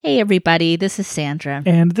Hey, everybody, this is Sandra.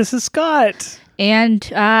 And this is Scott. And,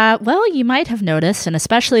 you might have noticed, and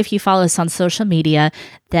especially if you follow us on social media,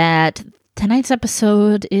 that tonight's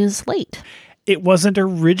episode is late. It wasn't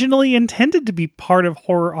originally intended to be part of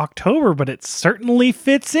Horror October, but it certainly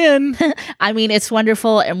fits in. I mean, it's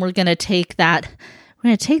wonderful, and we're going to take that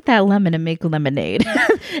lemon and make lemonade.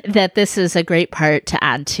 That this is a great part to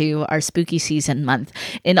add to our spooky season month.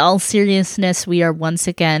 In all seriousness, we are once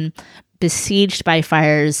again besieged by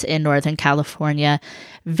fires in Northern California.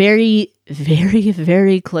 Very, very,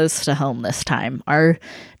 very close to home this time. Our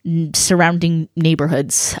surrounding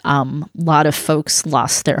neighborhoods, a lot of folks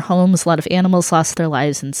lost their homes, a lot of animals lost their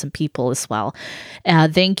lives, and some people as well.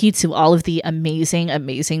 Thank you to all of the amazing,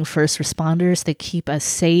 amazing first responders that keep us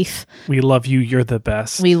safe. We love you. You're the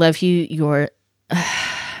best. We love you.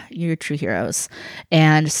 You're true heroes.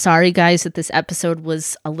 And sorry, guys, that this episode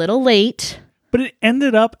was a little late. But it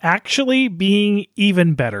ended up actually being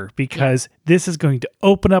even better because this is going to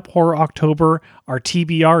open up Horror October. Our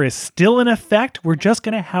TBR is still in effect. We're just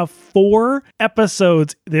going to have 4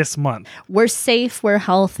 episodes this month. We're safe. We're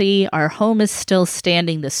healthy. Our home is still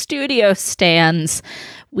standing. The studio stands.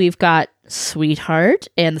 We've got Sweetheart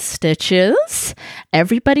and Stitches.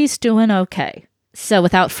 Everybody's doing okay. So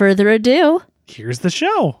without further ado, here's the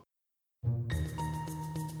show.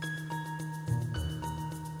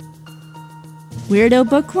 Weirdo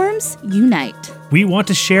bookworms, unite. We want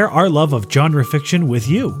to share our love of genre fiction with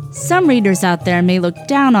you. Some readers out there may look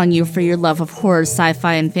down on you for your love of horror,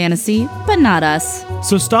 sci-fi, and fantasy, but not us.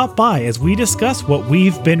 So stop by as we discuss what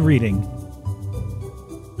we've been reading.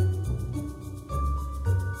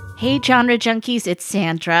 Hey, genre junkies, it's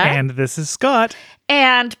Sandra. And this is Scott.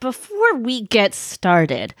 And before we get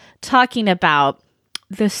started talking about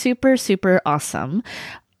the super, super awesome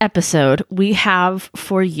episode we have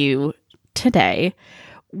for you today,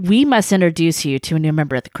 we must introduce you to a new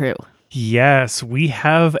member of the crew. Yes, we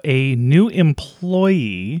have a new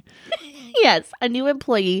employee. Yes, a new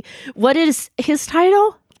employee. What is his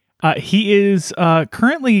title? He is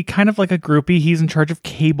currently kind of like a groupie. He's in charge of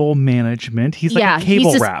cable management. He's like a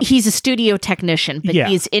cable rap. He's a studio technician, but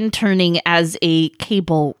he's interning as a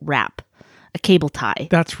cable rap. A cable tie.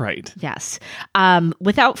 That's right. Yes.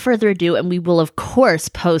 Without further ado, and we will, of course,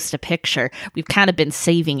 post a picture. We've kind of been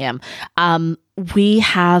saving him. We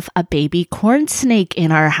have a baby corn snake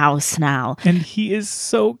in our house now. And he is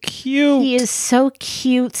so cute. He is so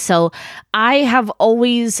cute. So I have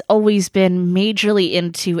always been majorly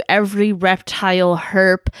into every reptile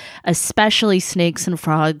herp, especially snakes and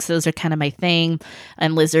frogs. Those are kind of my thing.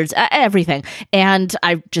 And lizards, everything. And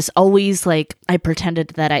I just always I pretended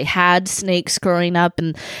that I had snakes growing up.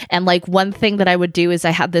 And like one thing that I would do is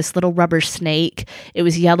I had this little rubber snake. It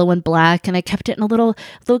was yellow and black. And I kept it in a little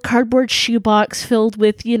cardboard shoebox filled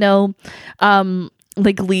with, leaves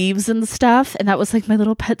and stuff. And that was like my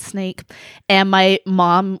little pet snake. And my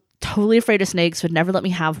mom, totally afraid of snakes, would never let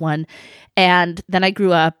me have one. And then I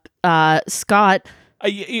grew up, Scott.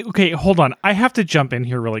 Okay, hold on. I have to jump in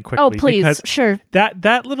here really quickly. Oh, please. Sure.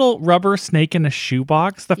 That little rubber snake in a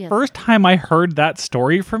shoebox, the first time I heard that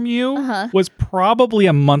story from you was probably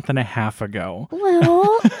a month and a half ago.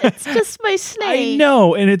 Well, it's just my snake. I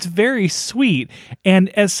know, and it's very sweet. And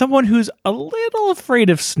as someone who's a little afraid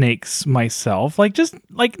of snakes myself,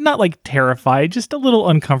 not terrified, just a little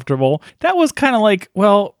uncomfortable, that was kind of like,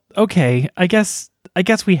 well, okay, I guess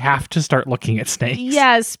we have to start looking at snakes.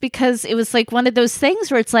 Yes, because it was like one of those things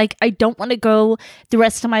where it's like, I don't want to go the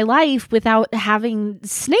rest of my life without having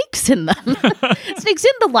snakes in them. Snakes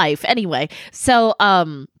in the life. Anyway, so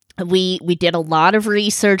we did a lot of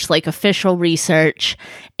research, like official research,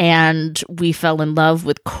 and we fell in love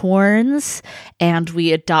with corns, and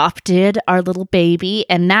we adopted our little baby.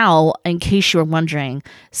 And now, in case you were wondering,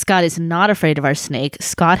 Scott is not afraid of our snake.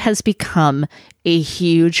 Scott has become a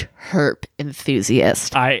huge herp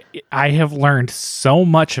enthusiast. I have learned so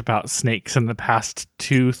much about snakes in the past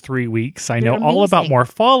 2-3 weeks. I know all about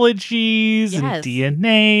morphologies and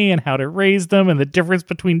DNA and how to raise them and the difference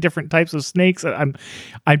between different types of snakes.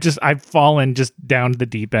 I've fallen just down to the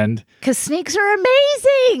deep end. Because snakes are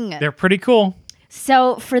amazing. They're pretty cool.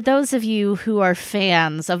 So for those of you who are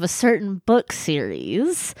fans of a certain book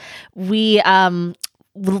series,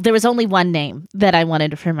 there was only one name that I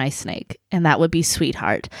wanted for my snake, and that would be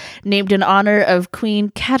Sweetheart, named in honor of Queen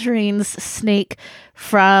Catherine's snake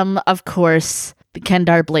from, of course, the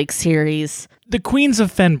Kendar Blake series. The Queens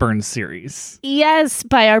of Fenburn series. Yes,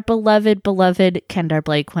 by our beloved Kendar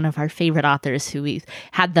Blake, one of our favorite authors who we've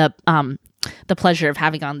had the pleasure of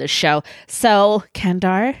having on this show. So,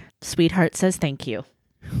 Kendar, Sweetheart says thank you.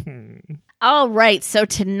 All right, so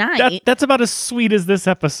tonight... That's about as sweet as this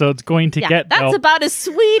episode's going to get, that's about as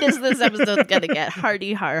sweet as this episode's going to get.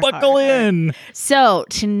 Hardy har. Buckle in. So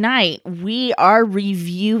tonight, we are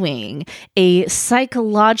reviewing a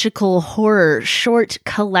psychological horror short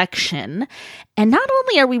collection. And not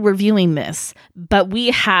only are we reviewing this, but we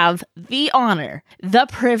have the honor, the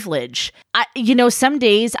privilege. Some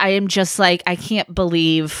days I am just like, I can't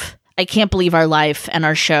believe our life and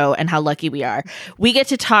our show and how lucky we are. We get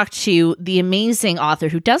to talk to the amazing author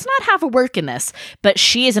who does not have a work in this, but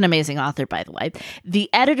she is an amazing author, by the way. The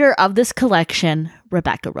editor of this collection,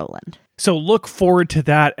 Rebecca Rowland. So look forward to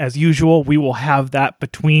that. As usual, we will have that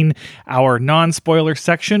between our non-spoiler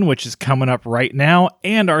section, which is coming up right now,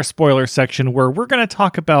 and our spoiler section, where we're going to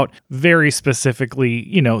talk about very specifically,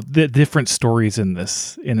 the different stories in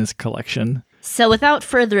this collection. So without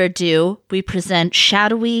further ado, we present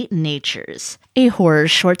Shadowy Natures, a horror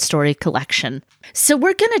short story collection. So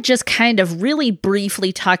we're going to just kind of really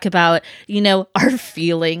briefly talk about, our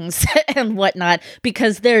feelings and whatnot,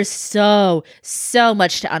 because there's so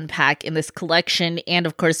much to unpack in this collection. And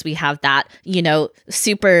of course, we have that,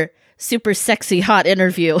 super sexy, hot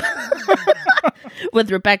interview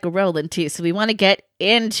with Rebecca Rowland too. So we want to get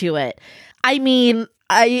into it. I mean,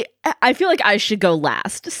 I feel like I should go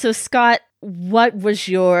last. So Scott, what was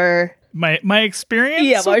your... My experience?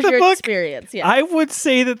 Yeah, what was your book? Experience? Yeah. I would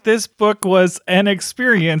say that this book was an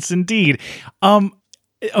experience indeed.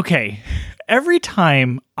 Okay. Every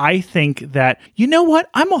time I think that, you know what?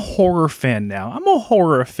 I'm a horror fan now. I'm a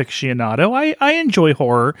horror aficionado. I enjoy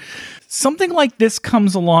horror. Something like this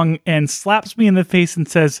comes along and slaps me in the face and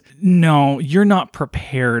says, no, you're not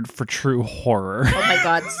prepared for true horror. Oh my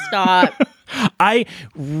God, stop. I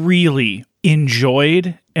really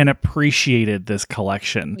enjoyed and appreciated this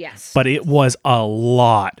collection. Yes. But it was a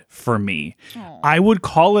lot for me. Aww. I would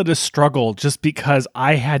call it a struggle just because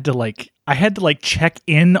I had to check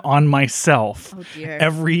in on myself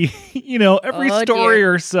every story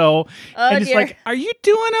or so. And it's like, are you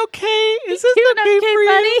doing okay? Is this okay for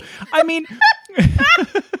you?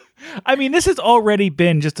 Buddy? I mean, this has already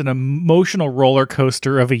been just an emotional roller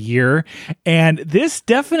coaster of a year, and this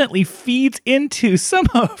definitely feeds into some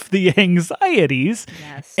of the anxieties.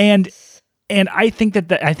 Yes. And I think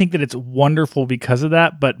that it's wonderful because of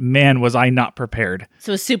that, but man, was I not prepared.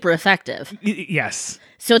 So it's super effective. Yes.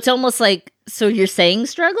 So it's almost like, so you're saying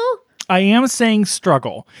struggle? I am saying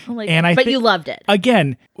struggle. But you loved it.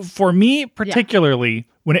 Again, for me particularly,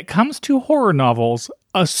 when it comes to horror novels,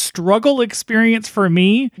 a struggle experience for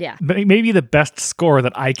me, maybe the best score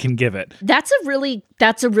that I can give it. That's a really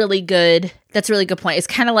good point. It's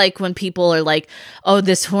kind of like when people are like, oh,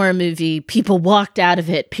 this horror movie, people walked out of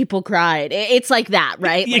it, people cried. It's like that,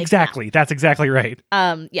 right? Exactly. Like That's exactly right.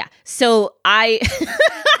 Yeah. So I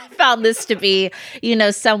found this to be,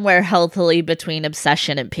 somewhere healthily between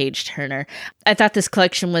Obsession and Page Turner. I thought this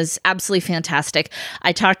collection was absolutely fantastic.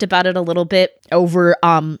 I talked about it a little bit over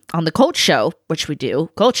on the Cult Show, which we do.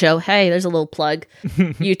 Cult Show, hey, there's a little plug,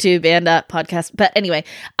 YouTube and podcast. But anyway,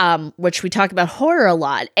 which we talk about horror a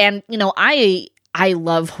lot. And, I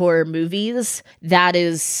love horror movies. That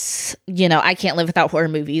is, I can't live without horror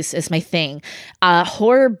movies. It's my thing.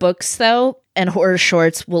 Horror books, though, and horror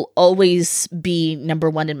shorts will always be number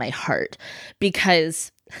one in my heart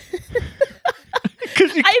because...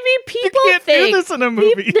 people can't think do this in a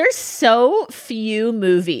movie. There's so few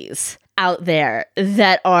movies out there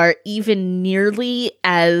that are even nearly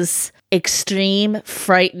as extreme,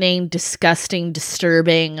 frightening, disgusting,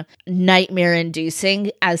 disturbing,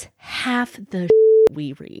 nightmare-inducing as half the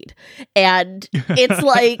we read. And it's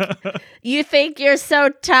like, you think you're so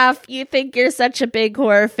tough, you think you're such a big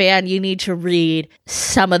horror fan, you need to read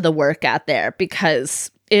some of the work out there because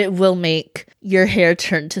it will make your hair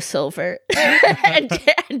turn to silver and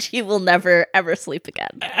you will never, ever sleep again.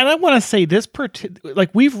 And I want to say this,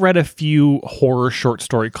 we've read a few horror short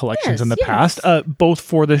story collections in the past, both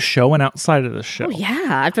for the show and outside of the show. Oh,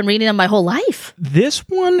 yeah. I've been reading them my whole life. This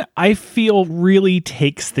one, I feel, really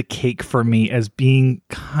takes the cake for me as being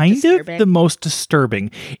kind of the most disturbing.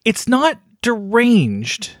 It's not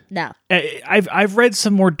deranged. No. I've read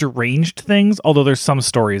some more deranged things, although there's some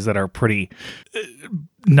stories that are pretty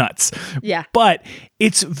nuts. Yeah. But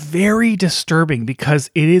it's very disturbing because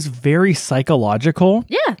it is very psychological.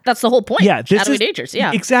 Yeah, that's the whole point. Yeah, Shadowy Natures.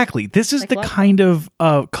 Yeah. Exactly. This is the kind of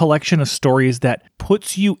collection of stories that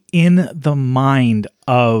puts you in the mind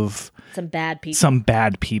of some bad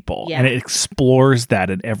people. Yeah. And it explores that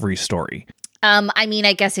in every story.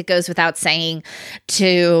 I guess it goes without saying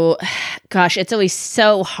it's always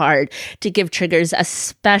so hard to give triggers,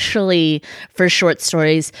 especially for short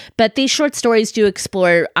stories. But these short stories do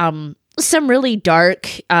explore, some really dark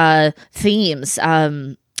themes.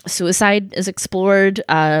 Suicide is explored,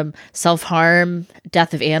 self-harm,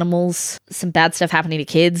 death of animals, some bad stuff happening to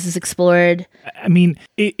kids is explored. I mean,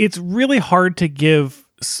 it's really hard to give.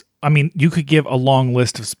 I mean, you could give a long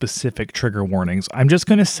list of specific trigger warnings. I'm just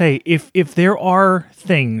going to say, if there are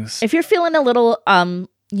things, if you're feeling a little, a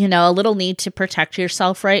little need to protect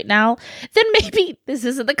yourself right now, then maybe this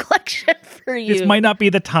isn't the collection for you. This might not be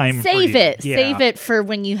the time. Save it. Yeah. Save it for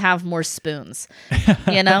when you have more spoons.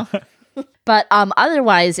 You know. But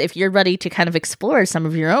otherwise, if you're ready to kind of explore some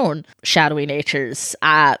of your own shadowy natures,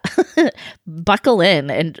 buckle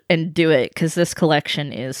in and do it, because this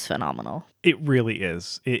collection is phenomenal. It really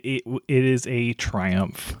is. It is a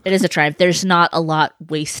triumph. It is a triumph. There's not a lot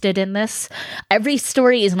wasted in this. Every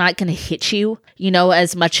story is not going to hit you,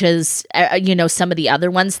 as much as, some of the other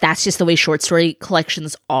ones. That's just the way short story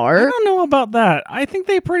collections are. I don't know about that. I think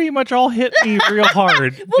they pretty much all hit me real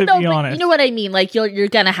hard, to be honest. You know what I mean? Like, you're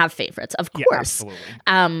going to have favorites, of course. Yeah,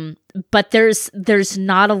 absolutely. But there's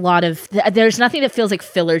not a lot of, there's nothing that feels like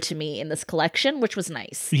filler to me in this collection, which was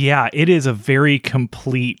nice. Yeah, it is a very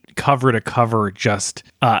complete cover to cover, just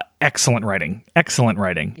excellent writing. Excellent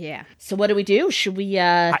writing. Yeah. So what do we do? Should we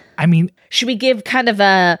should we give kind of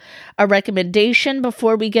a recommendation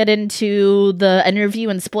before we get into the interview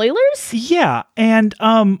and spoilers? Yeah, and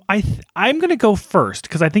I'm going to go first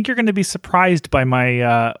because I think you're going to be surprised by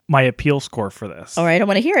my my appeal score for this. All right, I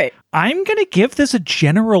want to hear it. I'm going to give this a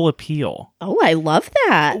general appeal. Oh, I love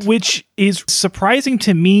that. Which is surprising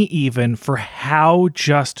to me even for how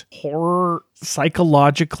just horror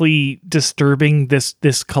psychologically disturbing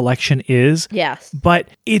this collection is. Yes. But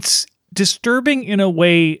it's disturbing in a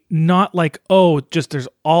way, not like, just there's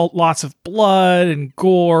lots of blood and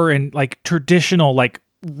gore and like traditional, like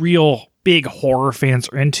real big horror fans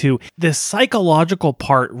are into. The psychological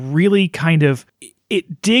part really kind of,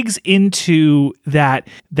 it digs into that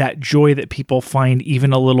joy that people find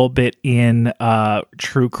even a little bit in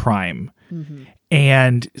true crime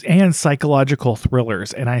and psychological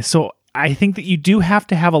thrillers. And I think that you do have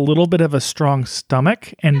to have a little bit of a strong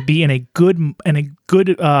stomach and be in a good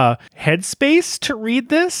headspace to read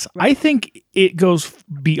this. Right. I think it goes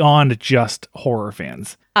beyond just horror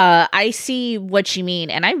fans. I see what you mean,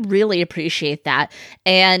 and I really appreciate that.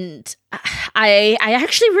 And I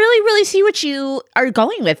actually really, really see what you are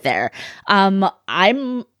going with there. I'm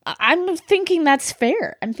thinking that's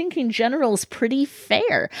fair. I'm thinking general is pretty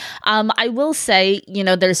fair. I will say,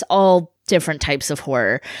 there's all different types of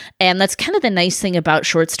horror, and that's kind of the nice thing about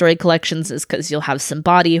short story collections, is because you'll have some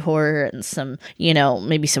body horror and some,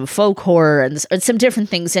 maybe some folk horror and some different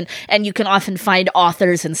things, and you can often find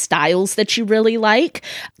authors and styles that you really like,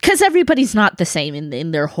 because everybody's not the same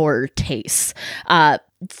in their horror tastes.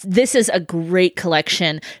 This is a great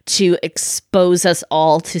collection to expose us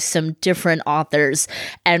all to some different authors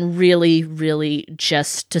and really, really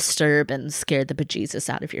just disturb and scare the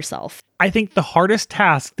bejesus out of yourself. I think the hardest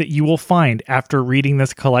task that you will find after reading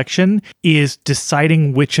this collection is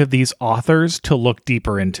deciding which of these authors to look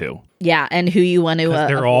deeper into. Yeah, and who you want to avoid.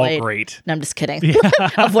 They're all great. No, I'm just kidding. Yeah.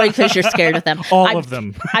 Avoid because you're scared of them. All of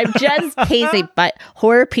them. I'm just teasing, but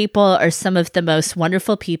horror people are some of the most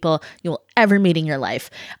wonderful people you will ever meet in your life.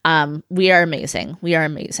 We are amazing. We are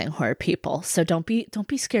amazing horror people. So don't be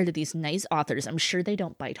scared of these nice authors. I'm sure they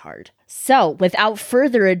don't bite hard. So without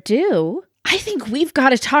further ado, I think we've got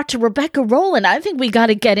to talk to Rebecca Rowland. I think we got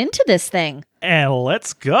to get into this thing. And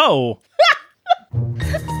let's go.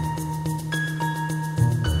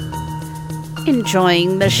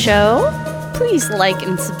 Enjoying the show? Please like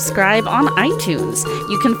and subscribe on iTunes.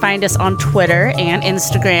 You can find us on Twitter and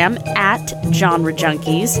Instagram at Genre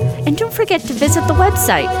Junkies. And don't forget to visit the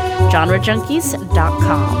website,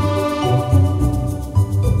 genrejunkies.com.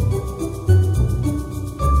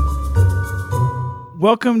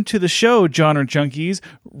 Welcome to the show, Genre Junkies.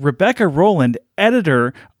 Rebecca Rowland,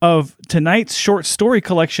 editor of tonight's short story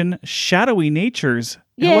collection, Shadowy Natures.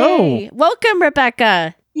 Yay. Hello. Welcome,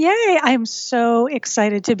 Rebecca. Yay, I'm so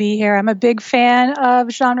excited to be here. I'm a big fan of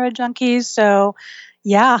Genre Junkies, so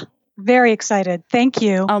yeah, very excited. Thank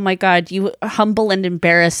you. Oh my God, you humble and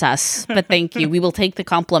embarrass us, but thank you. We will take the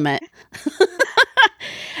compliment.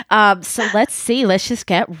 So let's see. Let's just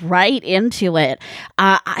get right into it.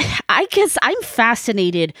 I guess I'm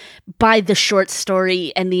fascinated by the short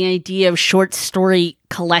story and the idea of short story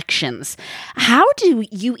collections. How do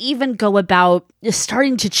you even go about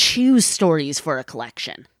starting to choose stories for a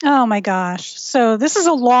collection? Oh my gosh. So this is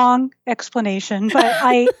a long explanation, but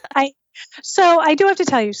I do have to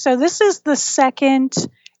tell you. So this is the second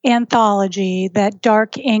anthology that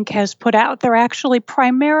Dark Ink has put out. They're actually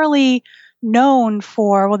primarily known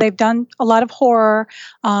for, well, they've done a lot of horror,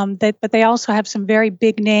 but they also have some very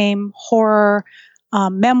big name horror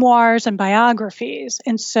memoirs and biographies.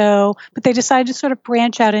 And so, but they decided to sort of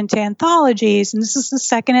branch out into anthologies. And this is the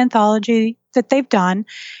second anthology that they've done.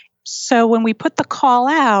 So when we put the call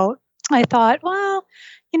out, I thought, well,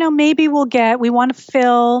 maybe we want to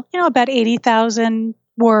fill, about 80,000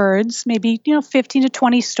 words, maybe, 15 to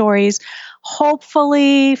 20 stories.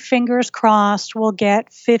 Hopefully, fingers crossed, we'll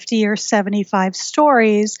get 50 or 75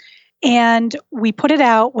 stories. And we put it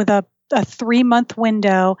out with a 3-month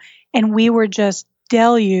window, and we were just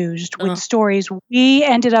deluged with stories. We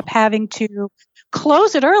ended up having to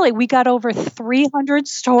close it early. We got over 300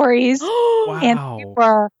 stories.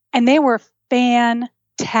 Wow. And they were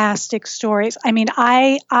fantastic stories. I mean,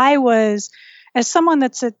 I was, as someone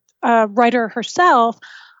that's a writer herself,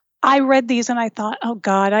 I read these and I thought, oh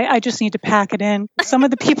God, I just need to pack it in. Some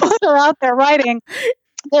of the people that are out there writing,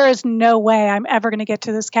 there is no way I'm ever going to get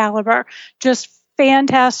to this caliber. Just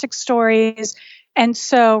fantastic stories. And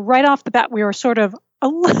so right off the bat, we were sort of a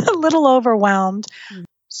little overwhelmed. Mm.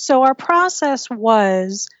 So our process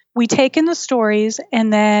was, we take in the stories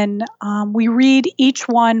and then we read each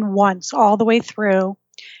one once all the way through.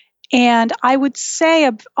 And I would say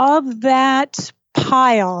of that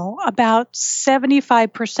pile, about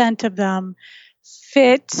 75% of them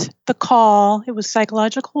fit the call. It was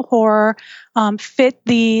psychological horror, fit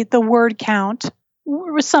the word count.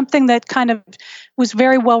 It was something that kind of was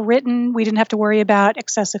very well written. We didn't have to worry about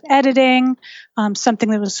excessive editing, something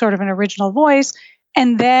that was sort of an original voice.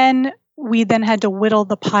 And then we had to whittle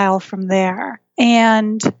the pile from there.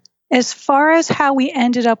 And as far as how we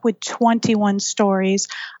ended up with 21 stories,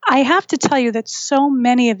 I have to tell you that so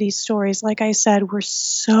many of these stories, like I said, were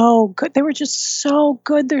so good. They were just so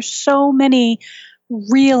good. There's so many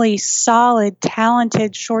really solid,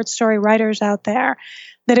 talented short story writers out there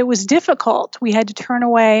that it was difficult. We had to turn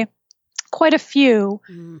away quite a few.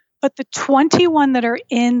 Mm. But the 21 that are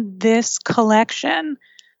in this collection,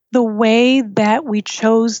 the way that we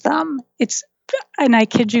chose them, and I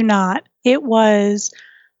kid you not,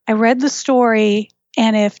 I read the story,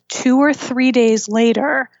 and if 2 or 3 days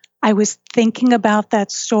later I was thinking about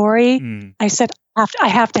that story, I said, I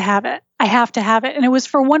have to have it. I have to have it. And it was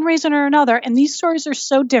for one reason or another. And these stories are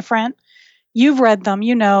so different. You've read them,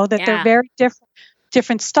 that they're very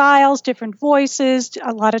different styles, different voices,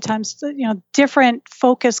 a lot of times, different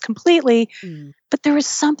focus completely. But there was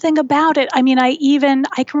something about it. I mean, I can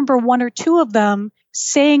remember 1 or 2 of them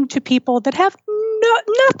saying to people that have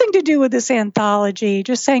nothing to do with this anthology,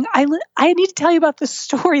 just saying, I need to tell you about the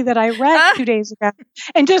story that I read 2 days ago,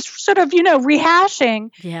 and just sort of,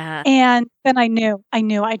 rehashing. Yeah. And then I knew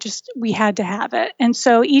we had to have it. And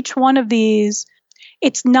so each one of these,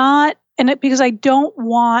 it's not, because I don't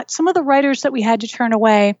want some of the writers that we had to turn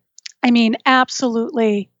away, I mean,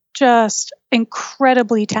 absolutely just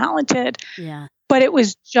incredibly talented. Yeah. But it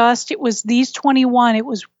was these 21, it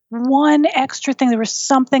was one extra thing. There was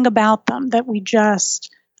something about them that we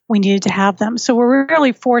needed to have them. So we're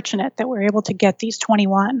really fortunate that we're able to get these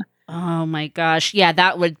 21. Oh my gosh. Yeah,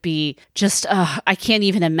 that would be just, I can't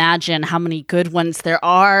even imagine how many good ones there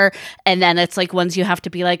are. And then it's like ones you have to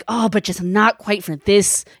be like, oh, but just not quite for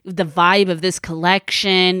the vibe of this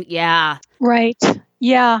collection. Yeah. Right.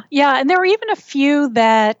 Yeah. Yeah. And there were even a few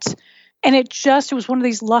that, and it was one of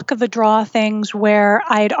these luck of the draw things where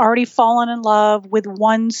I had already fallen in love with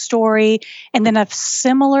one story, and then a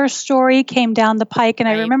similar story came down the pike. And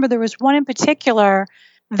right. I remember there was one in particular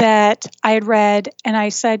that I had read, and I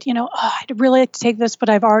said, I'd really like to take this, but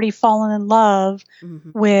I've already fallen in love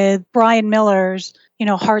with Brian Miller's,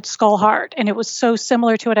 Heart, Skull, Heart. And it was so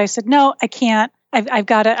similar to it. I said, no, I can't. I've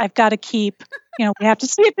got to keep, we have to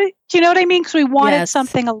see it. Do you know what I mean? Because we wanted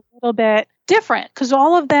something a little bit different, because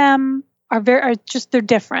all of them they're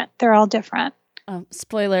different. They're all different.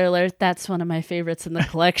 Spoiler alert, that's one of my favorites in the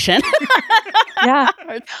collection. Yeah.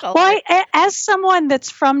 Well, as someone that's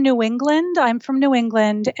from New England, I'm from New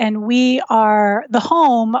England, and we are the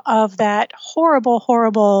home of that horrible,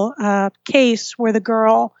 horrible case where the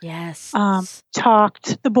girl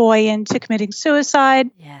talked the boy into committing suicide.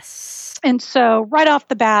 Yes. And so right off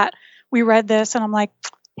the bat, we read this, and I'm like,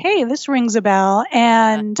 hey, this rings a bell.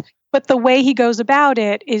 But the way he goes about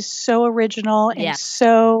it is so original and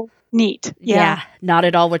so neat. Yeah. Not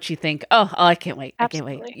at all what you think. Oh, I can't wait.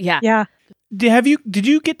 Absolutely. I can't wait. Yeah. Yeah. Did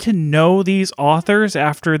you get to know these authors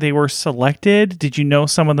after they were selected? Did you know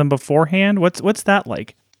some of them beforehand? What's that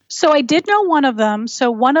like? So I did know one of them. So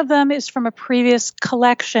one of them is from a previous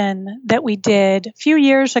collection that we did a few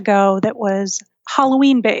years ago that was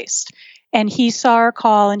Halloween based. and he saw our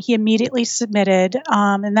call and he immediately submitted.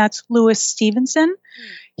 And that's Louis Stevenson.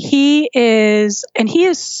 He's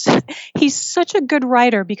such a good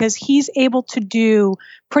writer because he's able to do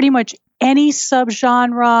pretty much any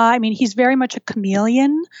subgenre. I mean, he's very much a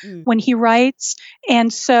chameleon when he writes.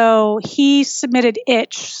 And so he submitted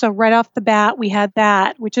Itch. So right off the bat, we had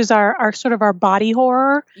that, which is our sort of our body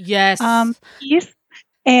horror. Yes. Piece.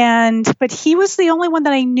 But he was the only one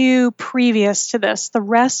that I knew previous to this. The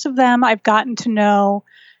rest of them I've gotten to know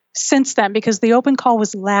since then because the open call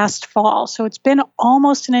was last fall. So it's been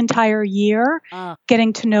almost an entire year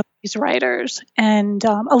getting to know these writers. And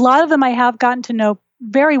a lot of them I have gotten to know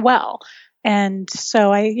very well. And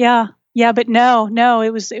so but no,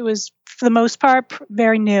 it was for the most part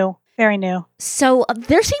very new. Very new. So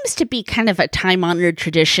there seems to be kind of a time-honored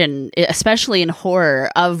tradition, especially in horror,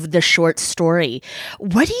 of the short story.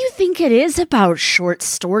 What do you think it is about short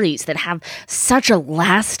stories that have such a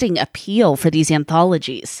lasting appeal for these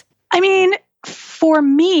anthologies? I mean, for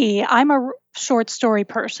me, I'm a short story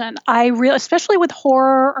person. Especially with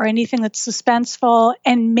horror or anything that's suspenseful,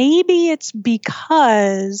 and maybe it's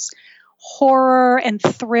because horror and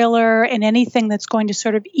thriller and anything that's going to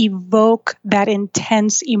sort of evoke that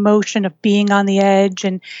intense emotion of being on the edge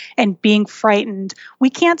and being frightened.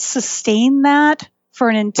 We can't sustain that for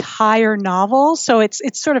an entire novel. So it's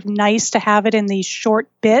sort of nice to have it in these short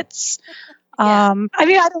bits. Yeah. I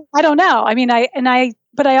mean, I don't know. I mean,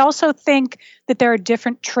 but I also think that there are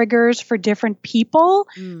different triggers for different people.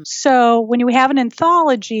 So when you have an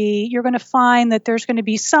anthology, you're going to find that there's going to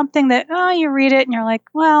be something that, you read it and you're like,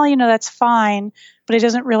 well, that's fine, but it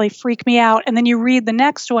doesn't really freak me out. And then you read the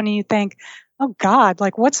next one and you think, oh God,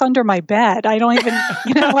 like what's under my bed? I don't even,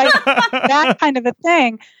 like that kind of a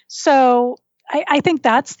thing. So I think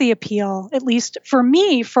that's the appeal, at least for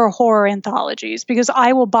me, for horror anthologies, because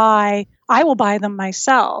I will buy them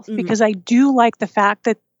myself because I do like the fact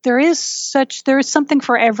that there is something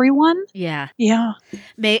for everyone. Yeah. Yeah.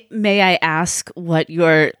 May I ask what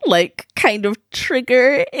your kind of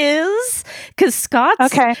trigger is? Because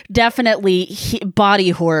Scott's definitely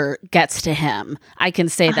body horror gets to him. I can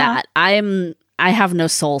say that. I have no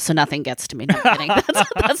soul, so nothing gets to me. No, I'm kidding.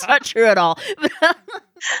 That's not true at all.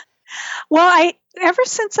 Well, ever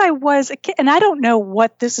since I was a kid, and I don't know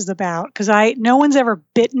what this is about because no one's ever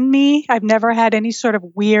bitten me. I've never had any sort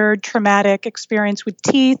of weird traumatic experience with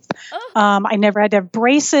teeth. I never had to have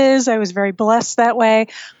braces. I was very blessed that way.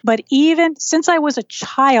 But even since I was a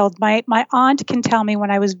child, my aunt can tell me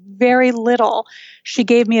when I was very little, she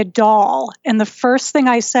gave me a doll. And the first thing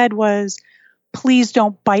I said was, please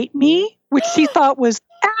don't bite me, which she thought was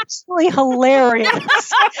absolutely hilarious.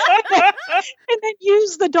 And then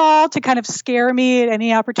used the doll to kind of scare me at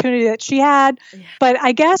any opportunity that she had. But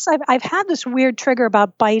I guess I've had this weird trigger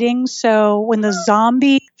about biting. So when the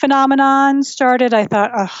zombie phenomenon started, I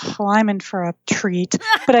thought, oh, well, I'm in for a treat.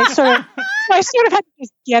 But I sort of had to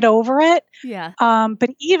just get over it. Yeah.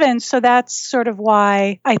 But even so, that's sort of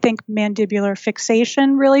why I think mandibular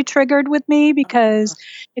fixation really triggered with me, because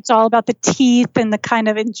it's all about the teeth and the kind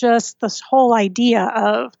of, and just this whole idea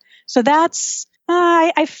of, so that's,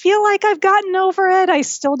 I feel like I've gotten over it. I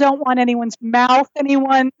still don't want anyone's mouth,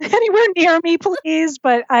 anywhere near me, please.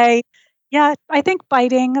 But I think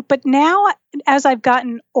biting. But now, as I've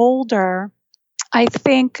gotten older, I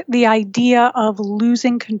think the idea of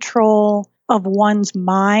losing control of one's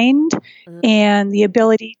mind and the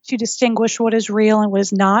ability to distinguish what is real and what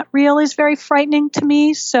is not real is very frightening to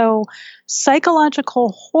me. So psychological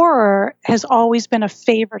horror has always been a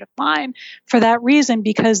favorite of mine for that reason,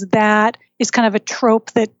 because that is kind of a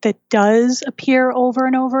trope that does appear over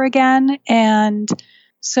and over again. And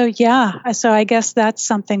so, I guess that's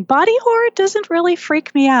something. Body horror doesn't really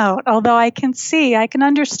freak me out, although I can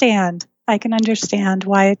understand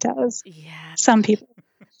why it does. Yeah. Some people.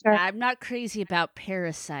 Sure. I'm not crazy about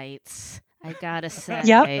parasites, I gotta say.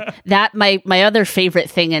 Yep. That my other favorite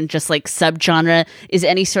thing in just subgenre is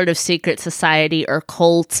any sort of secret society or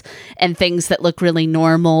cult and things that look really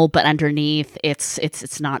normal, but underneath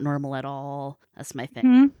it's not normal at all. That's my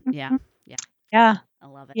thing. Mm-hmm. Yeah. I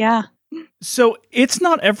love it. Yeah. So it's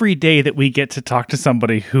not every day that we get to talk to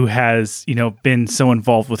somebody who has, been so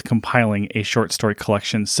involved with compiling a short story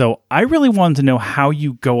collection. So I really wanted to know how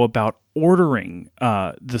you go about ordering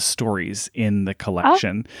the stories in the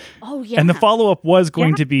collection. Oh yeah. And the follow-up was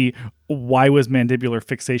going to be, why was mandibular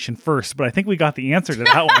fixation first? But I think we got the answer to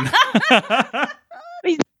that one.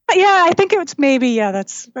 Yeah, I think it's maybe,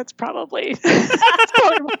 that's probably,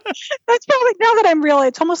 that's probably, now that I'm real,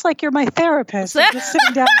 it's almost like you're my therapist. I'm just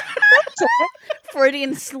sitting down.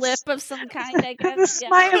 Freudian slip of some kind, I guess. This is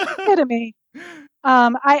my epitome.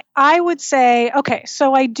 I would say, okay,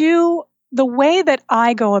 so I do the way that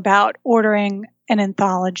I go about ordering an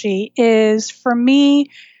anthology is, for me,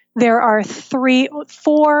 there are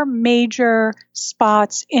 4 major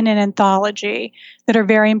spots in an anthology that are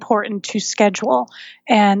very important to schedule.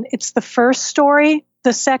 And it's the first story,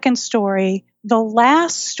 the second story, the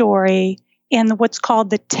last story, and what's called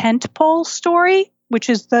the tentpole story, which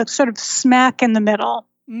is the sort of smack in the middle.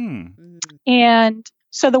 And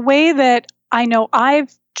so the way that I know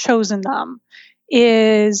I've chosen them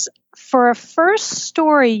is, for a first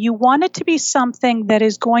story, you want it to be something that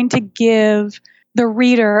is going to give the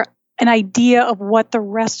reader an idea of what the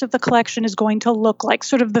rest of the collection is going to look like,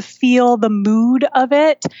 sort of the feel, the mood of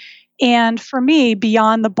it. And for me,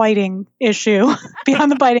 beyond the biting issue,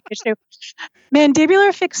 Mandibular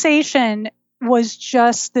Fixation was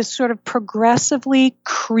just this sort of progressively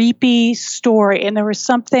creepy story. And there was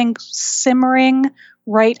something simmering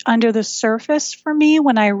right under the surface for me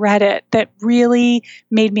when I read it that really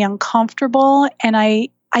made me uncomfortable. And I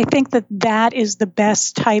think that is the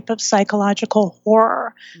best type of psychological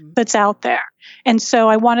horror that's out there. And so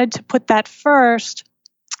I wanted to put that first.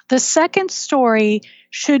 The second story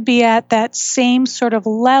should be at that same sort of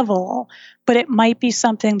level, but it might be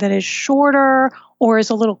something that is shorter or is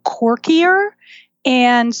a little quirkier.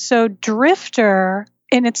 And so Drifter,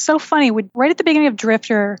 and it's so funny, right at the beginning of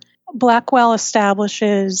Drifter, Blackwell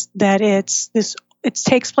establishes that it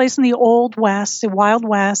takes place in the Old West, the Wild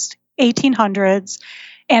West, 1800s.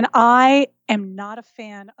 And I am not a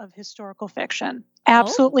fan of historical fiction.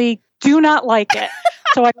 Absolutely do not like it.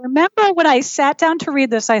 So I remember when I sat down to read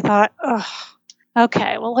this, I thought,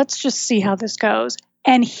 okay, well, let's just see how this goes.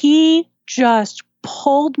 And he just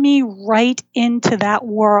pulled me right into that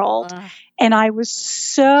world. And I was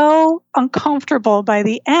so uncomfortable by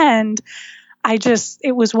the end.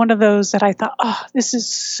 It was one of those that I thought, this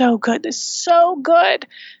is so good. This is so good.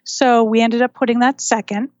 So we ended up putting that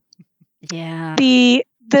second. Yeah. The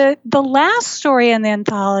last story in the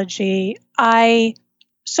anthology,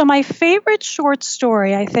 so my favorite short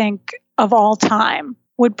story, I think, of all time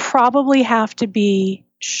would probably have to be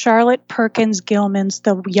Charlotte Perkins Gilman's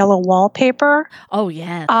The Yellow Wallpaper. Oh,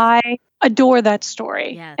 yes. I adore that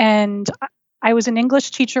story. Yes. And I was an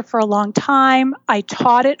English teacher for a long time. I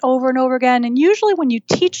taught it over and over again. And usually when you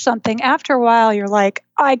teach something, after a while, you're like,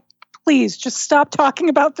 please just stop talking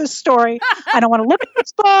about this story. I don't want to look at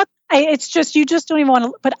this book. It's just, you just don't even want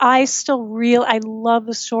to, but I love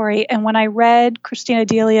the story. And when I read Christina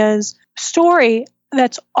Delia's story,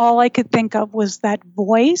 that's all I could think of was that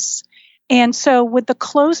voice. And so with the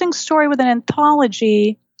closing story with an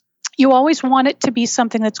anthology, you always want it to be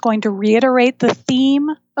something that's going to reiterate the theme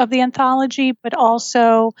of the anthology, but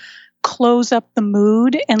also close up the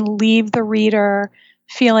mood and leave the reader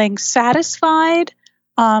feeling satisfied,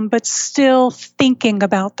 but still thinking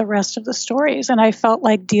about the rest of the stories. And I felt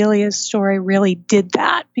like Delia's story really did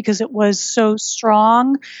that because it was so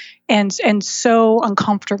strong and so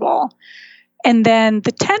uncomfortable. And then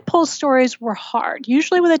the tentpole stories were hard.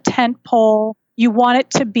 Usually with a tentpole, you want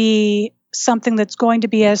it to be something that's going to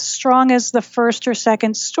be as strong as the first or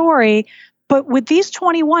second story. But with these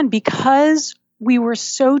 21, because we were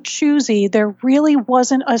so choosy, there really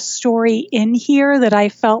wasn't a story in here that I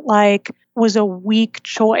felt like was a weak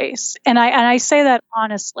choice. And I say that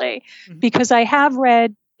honestly, because I have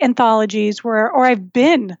read anthologies or I've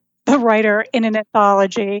been the writer in an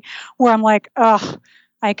anthology where I'm like,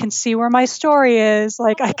 I can see where my story is.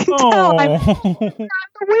 Like, I can tell I'm the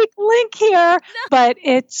weak link here, but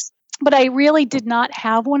I really did not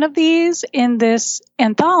have one of these in this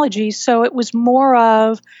anthology. So it was more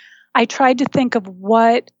of, I tried to think of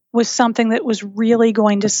what was something that was really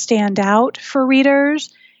going to stand out for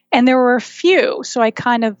readers. And there were a few. So I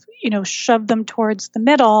kind of, shoved them towards the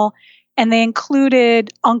middle. And they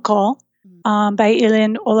included Uncle by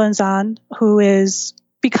Ilin Olenzan, who is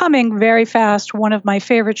becoming very fast one of my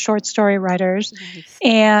favorite short story writers. Nice.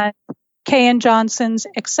 And K.N. Johnson's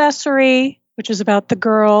Accessory, which is about the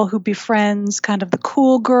girl who befriends kind of the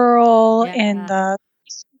cool girl in the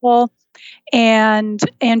school. And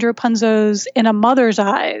Andrew Punzo's In a Mother's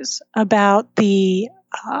Eyes, about the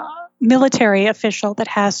military official that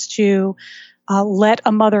has to let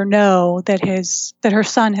a mother know that her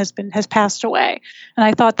son has passed away. And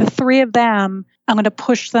I thought the three of them, I'm going to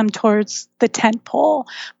push them towards the tentpole.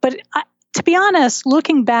 But to be honest,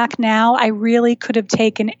 looking back now, I really could have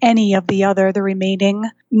taken any of the remaining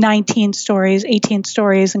 19 stories, 18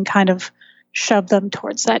 stories, and kind of shoved them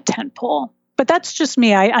towards that tentpole. But that's just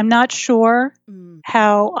me. I'm not sure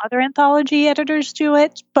how other anthology editors do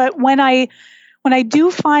it. But when I do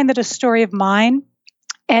find that a story of mine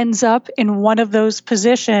ends up in one of those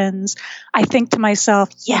positions, I think to myself,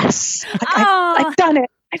 yes, I've done it.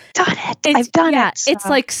 I've done it. I've done it. So. It's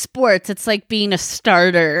like sports. It's like being a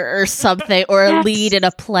starter or something, or a lead in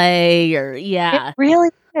a play, or It really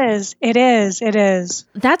is. It is.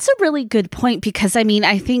 That's a really good point, because I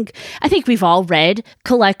think we've all read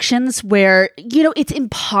collections where, it's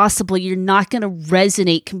impossible. You're not going to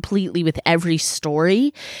resonate completely with every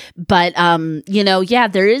story, but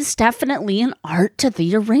there is definitely an art to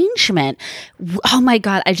the arrangement. Oh my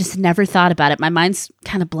God, I just never thought about it. My mind's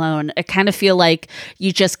kind of blown. I kind of feel like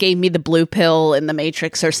you just gave me the blue pill in the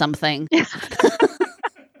Matrix or something.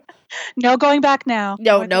 No going back now.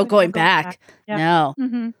 No going back. Yep. No.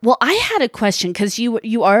 Mm-hmm. Well, I had a question, because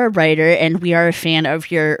you are a writer and we are a fan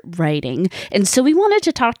of your writing. And so we wanted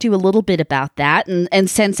to talk to you a little bit about that. And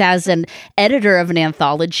since as an editor of an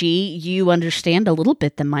anthology, you understand a little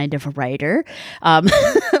bit the mind of a writer,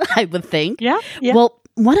 I would think. Yeah. Well,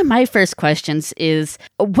 one of my first questions is,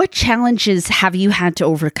 what challenges have you had to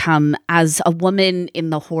overcome as a woman in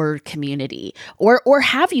the horror community? Or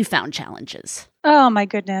have you found challenges? Oh my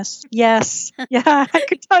goodness. Yes. Yeah. I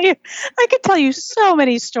could tell you so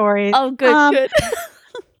many stories. Oh, good.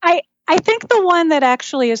 I think the one that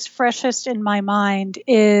actually is freshest in my mind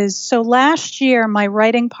is, so last year, my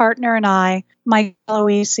writing partner and I, Mike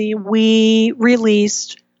Aloisi, we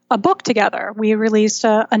released a book together. We released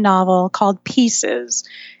a novel called Pieces,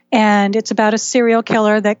 and it's about a serial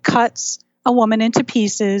killer that cuts a woman into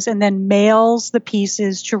pieces and then mails the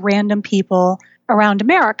pieces to random people around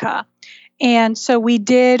America. And so we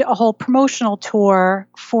did a whole promotional tour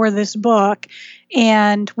for this book,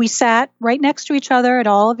 and we sat right next to each other at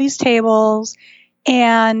all of these tables,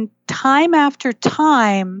 and time after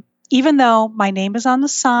time, even though my name is on the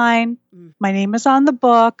sign, my name is on the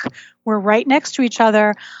book, we're right next to each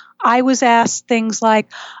other, I was asked things like,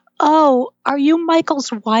 "Oh, are you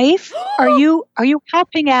Michael's wife? Are you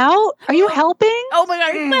helping out? Are you helping?" Oh my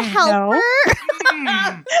God, are you the helper?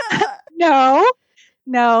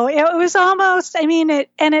 No, it was almost,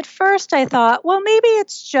 and at first I thought, well, maybe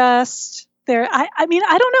it's just there. I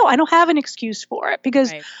don't know. I don't have an excuse for it,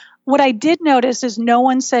 because what I did notice is no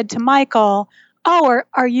one said to Michael, "Oh,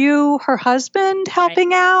 are you her husband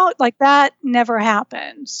helping out?" Like, that never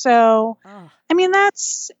happened. So,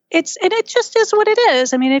 it just is what it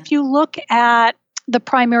is. If you look at the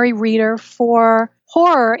primary reader for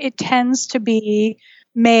horror, it tends to be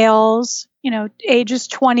males, ages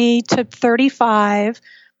 20 to 35.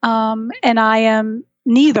 And I am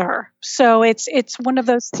neither. So it's one of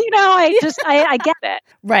those, I get it.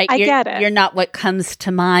 Right. I get it. You're not what comes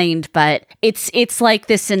to mind, but it's like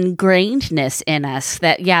this ingrainedness in us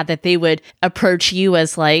that they would approach you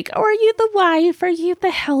as like, "Oh, are you the wife? Are you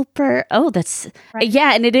the helper?" Oh, that's right.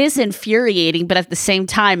 Yeah. And it is infuriating, but at the same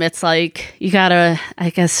time, it's like, you gotta, I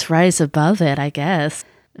guess, rise above it, I guess.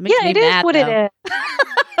 It is what it is.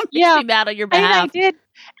 Yeah. Me mad on your behalf.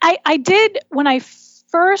 I did when I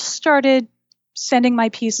first started sending my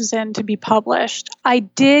pieces in to be published, I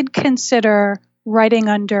did consider writing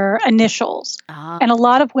under initials. And a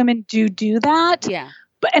lot of women do that. Yeah.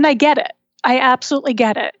 And I get it. I absolutely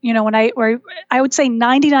get it. When I would say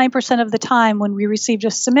 99% of the time when we received a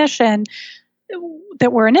submission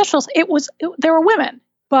that were initials, there were women.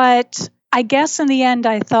 But I guess in the end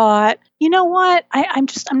I thought, you know what? I'm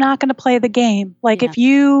not going to play the game. Like, if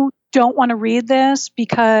you don't want to read this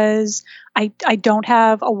because I don't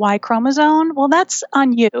have a Y chromosome, well, that's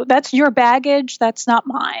on you. That's your baggage. That's not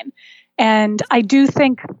mine. And I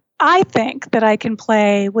think that I can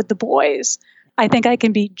play with the boys. I think I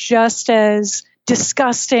can be just as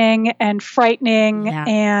disgusting and frightening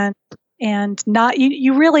and not,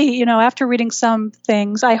 you really, after reading some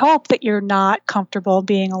things, I hope that you're not comfortable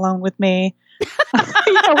being alone with me.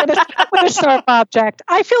 With a sharp object.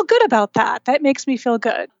 I feel good about that. That makes me feel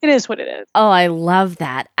good. It is what it is. Oh, I love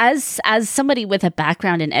that. As somebody with a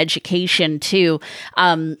background in education too,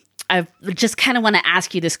 I just kind of want to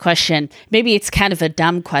ask you this question. Maybe it's kind of a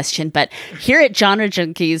dumb question, but here at Genre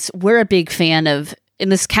Junkies, we're a big fan of,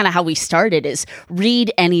 and this is kind of how we started, is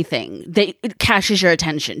read anything that catches your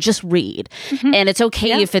attention. Just read. Mm-hmm. And it's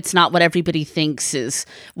okay if it's not what everybody thinks is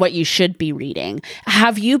what you should be reading.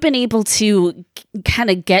 Have you been able to kind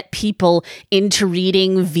of get people into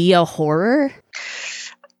reading via horror?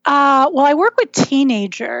 Well, I work with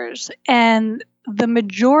teenagers, and the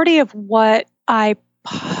majority of what I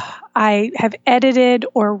have edited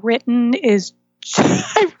or written is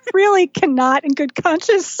I really cannot in good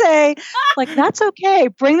conscience say, like, that's okay.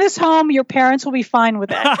 Bring this home. Your parents will be fine with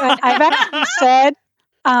it. I've actually said,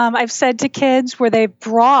 I've said to kids where they've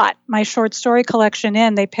brought my short story collection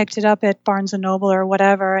in, they picked it up at Barnes & Noble or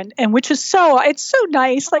whatever, and which is it's so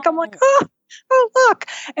nice. Like, I'm like, oh, oh, look.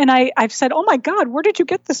 And I've said, oh my God, where did you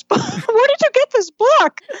get this book? Where did you get this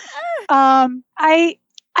book? I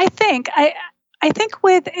think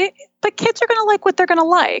with it, but kids are going to like what they're going to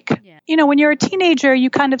like. Yeah. When you're a teenager, you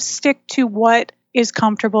kind of stick to what is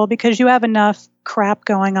comfortable because you have enough crap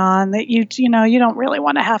going on that you don't really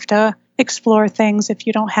want to have to explore things if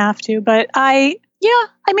you don't have to. But I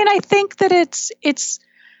think that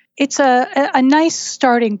it's a nice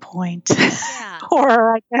starting point. Yeah.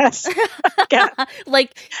 Horror, I guess. Yeah.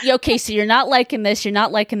 Like, okay, so you're not liking this, you're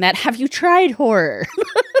not liking that. Have you tried horror?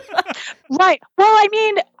 Right. Well, I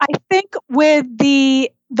think with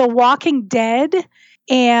the Walking Dead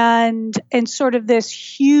and sort of this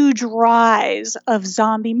huge rise of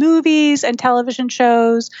zombie movies and television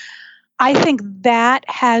shows, I think that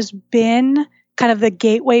has been kind of the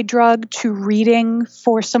gateway drug to reading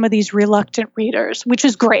for some of these reluctant readers, which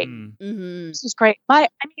is great. Mm-hmm. This is great.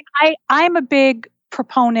 I'm a big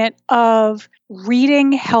proponent of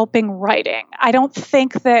reading helping writing. I don't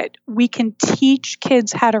think that we can teach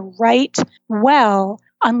kids how to write well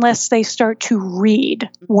unless they start to read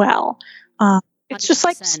well. It's just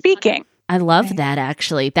like speaking. I love that,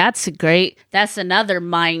 actually. That's another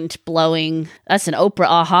mind-blowing, that's an Oprah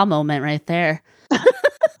aha moment right there.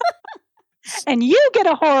 And you get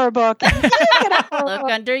a horror book. Look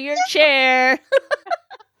under your chair.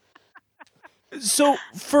 So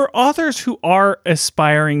for authors who are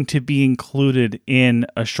aspiring to be included in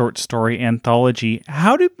a short story anthology,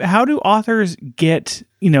 how do authors get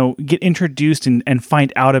introduced and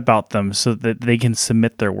find out about them so that they can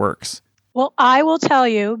submit their works? Well, I will tell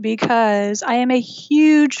you, because I am a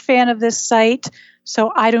huge fan of this site, so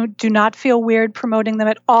I do not feel weird promoting them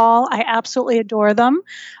at all. I absolutely adore them.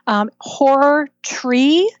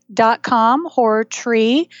 HorrorTree.com.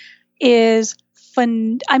 HorrorTree is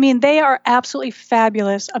fun. I mean, they are absolutely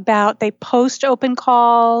fabulous they post open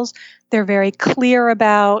calls. They're very clear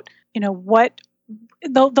about, what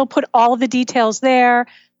they'll put all of the details there.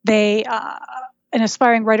 An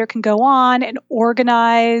aspiring writer can go on and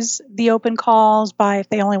organize the open calls by if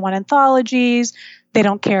they only want anthologies. They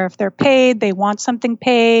don't care if they're paid. They want something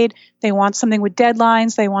paid. They want something with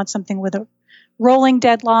deadlines. They want something with a rolling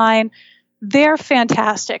deadline. They're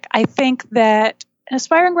fantastic. I think that an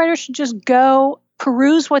aspiring writer should just go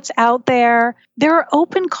peruse what's out there. There are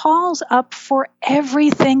open calls up for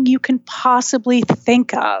everything you can possibly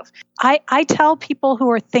think of. I tell people who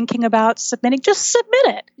are thinking about submitting, just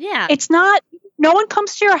submit it. Yeah. It's not, no one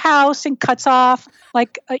comes to your house and cuts off a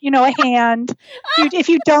hand. If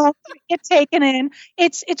you don't, you get taken in.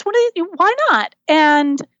 It's one of the, why not?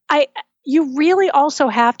 And you really also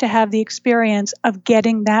have to have the experience of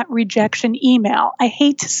getting that rejection email. I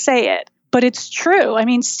hate to say it, but it's true. I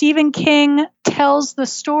mean, Stephen King tells the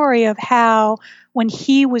story of how when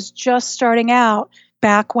he was just starting out,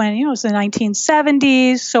 back when it was the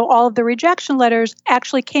 1970s, so all of the rejection letters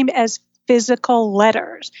actually came as physical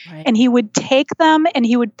letters. Right. And he would take them and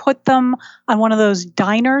he would put them on one of those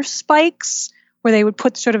diner spikes where they would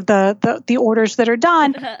put sort of the orders that are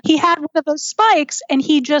done. He had one of those spikes and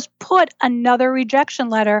he just put another rejection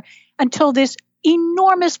letter until this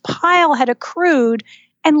enormous pile had accrued.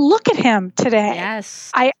 And look at him today.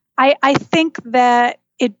 Yes. I think that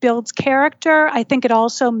it builds character. I think it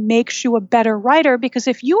also makes you a better writer, because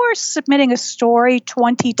if you are submitting a story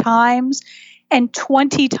 20 times and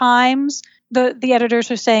 20 times the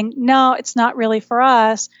editors are saying, no, it's not really for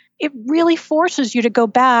us, it really forces you to go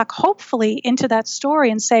back, hopefully, into that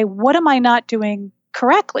story and say, what am I not doing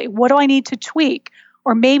correctly? What do I need to tweak?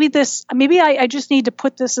 Or maybe I just need to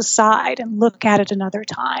put this aside and look at it another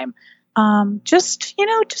time. Just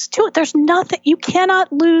do it. There's nothing, you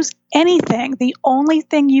cannot lose anything. The only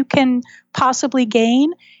thing you can possibly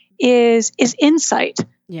gain is insight.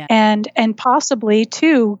 Yeah. And possibly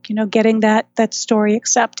too, getting that story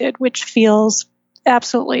accepted, which feels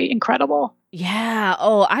absolutely incredible. Yeah.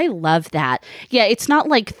 Oh, I love that. Yeah. It's not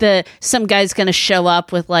like some guy's going to show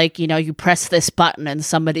up with you press this button and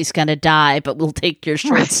somebody's going to die, but we'll take your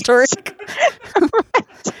short story. Right.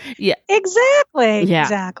 Yeah. Exactly. Yeah.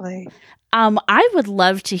 Exactly. I would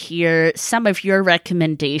love to hear some of your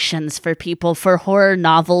recommendations for people for horror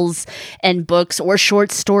novels and books or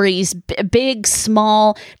short stories, big,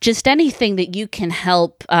 small, just anything that you can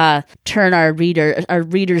help turn our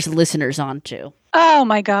readers, listeners onto. Oh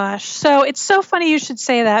my gosh. So it's so funny you should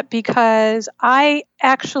say that, because I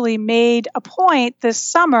actually made a point this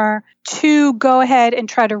summer to go ahead and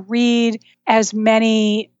try to read as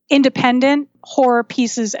many independent horror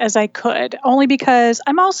pieces as I could, only because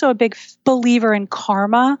I'm also a big believer in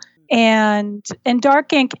karma, and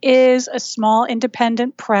Dark Ink is a small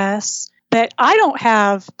independent press. that I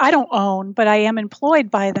don't own, but I am employed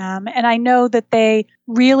by them. And I know that they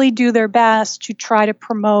really do their best to try to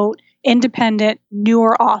promote independent,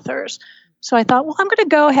 newer authors. So I thought, well, I'm going to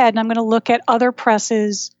go ahead and I'm going to look at other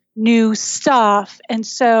presses' new stuff. And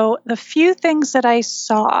so the few things that I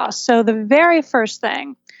saw, so the very first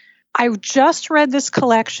thing, I just read this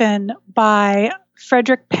collection by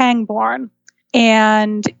Frederick Pangborn.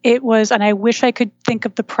 And I wish I could think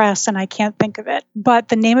of the press and I can't think of it, but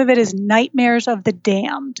the name of it is Nightmares of the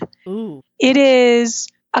Damned. Ooh. It is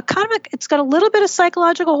it's got a little bit of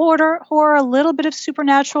psychological horror, a little bit of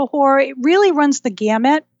supernatural horror. It really runs the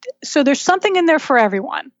gamut. So there's something in there for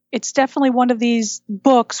everyone. It's definitely one of these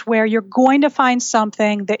books where you're going to find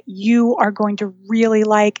something that you are going to really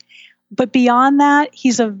like. But beyond that,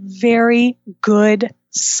 he's a very good,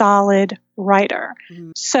 solid writer.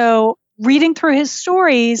 Mm. So reading through his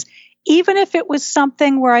stories, even if it was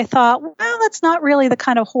something where I thought, well, that's not really the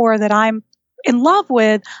kind of horror that I'm in love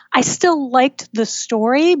with, I still liked the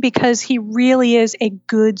story because he really is a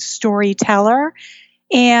good storyteller.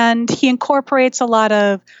 And he incorporates a lot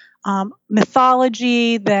of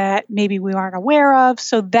mythology that maybe we aren't aware of.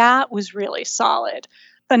 So that was really solid.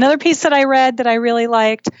 Another piece that I read that I really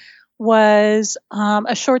liked was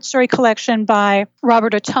a short story collection by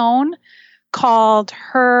Robert Ottone called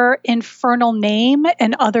Her Infernal Name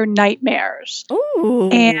and Other Nightmares. Ooh.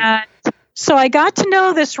 And so I got to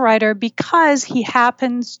know this writer because he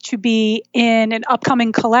happens to be in an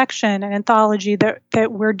upcoming collection, an anthology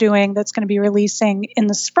that we're doing that's going to be releasing in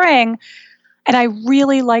the spring. And I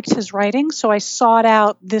really liked his writing, so I sought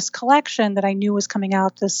out this collection that I knew was coming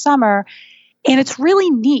out this summer. And it's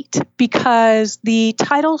really neat because the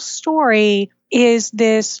title story is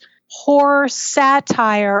this horror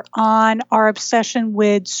satire on our obsession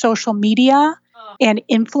with social media and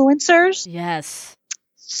influencers. Yes.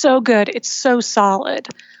 So good. It's so solid.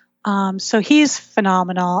 So he's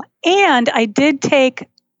phenomenal. And I did take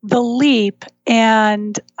the leap,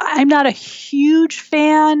 and I'm not a huge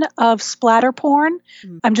fan of splatter porn.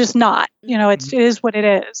 Mm-hmm. I'm just not. It is what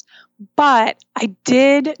it is. But I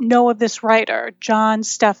did know of this writer, John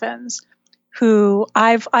Steffens, who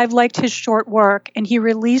I've liked his short work, and he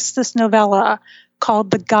released this novella called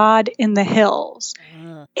The God in the Hills.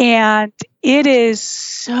 And it is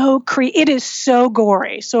so it is so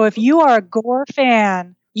gory. So if you are a gore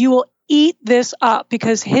fan, you will eat this up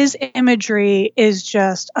because his imagery is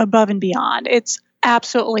just above and beyond. It's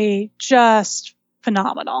absolutely just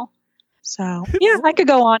phenomenal. So, yeah, I could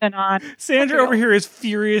go on and on. Sandra over here is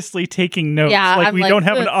furiously taking notes. Yeah, we don't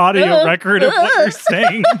have an audio record of what you're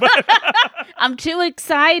saying. But I'm too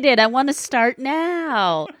excited. I want to start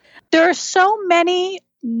now. There are so many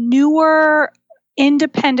newer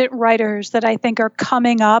independent writers that I think are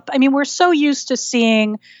coming up. I mean, we're so used to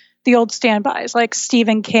seeing the old standbys like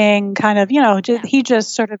Stephen King kind of, he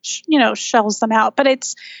just sort of, shells them out. But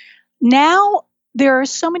it's now there are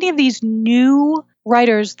so many of these new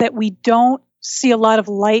writers that we don't see a lot of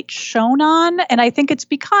light shown on. And I think it's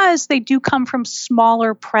because they do come from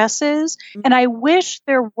smaller presses. Mm-hmm. And I wish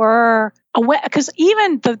there were a way, because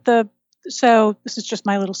even so this is just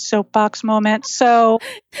my little soapbox moment. So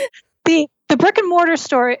the brick and mortar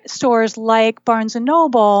stores like Barnes and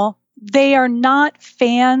Noble, they are not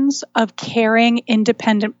fans of carrying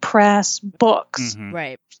independent press books. Mm-hmm.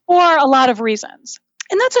 Right. For a lot of reasons.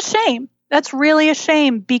 And that's a shame. That's really a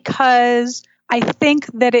shame because I think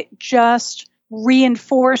that it just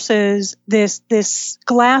reinforces this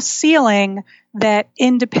glass ceiling that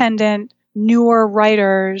independent, newer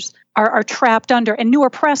writers are trapped under, and newer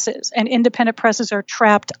presses and independent presses are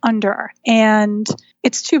trapped under. And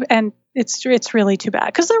it's really too bad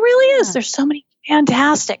because there really is. There's so many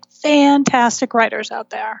fantastic writers out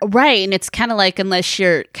there. Right. And it's kind of like, unless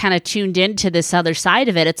you're kind of tuned into this other side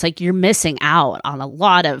of it, it's like you're missing out on a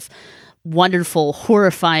lot of wonderful,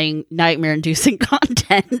 horrifying, nightmare-inducing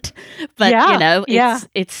content. But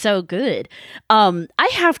it's so good. I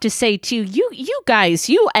have to say too, you guys,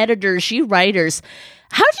 you editors, you writers,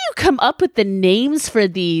 how do you come up with the names for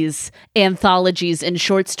these anthologies and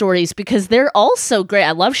short stories? Because they're all so great.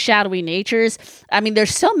 I love Shadowy Natures. I mean,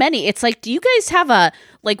 there's so many. It's like, do you guys have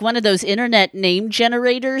one of those internet name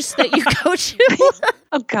generators that you go to?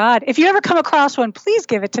 Oh, God. If you ever come across one, please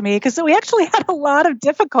give it to me, because we actually had a lot of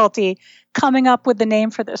difficulty coming up with the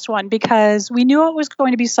name for this one because we knew it was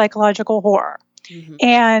going to be psychological horror. Mm-hmm.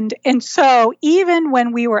 And so even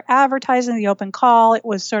when we were advertising the open call, it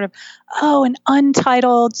was sort of, an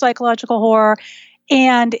untitled psychological horror.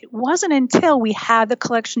 And it wasn't until we had the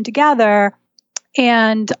collection together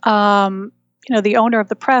and, the owner of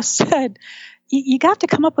the press said, you got to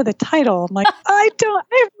come up with a title. I'm like, I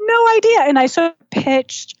have no idea. And I sort of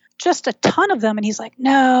pitched just a ton of them. And he's like,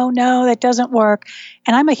 no, that doesn't work.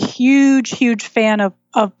 And I'm a huge, huge fan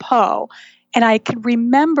of Poe. And I can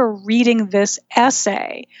remember reading this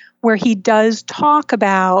essay where he does talk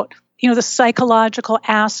about, the psychological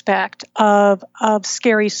aspect of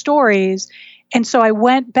scary stories. And so I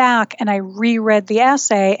went back and I reread the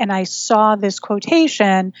essay and I saw this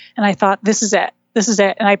quotation and I thought, this is it.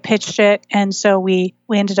 And I pitched it. And so we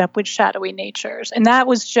ended up with Shadowy Natures. And that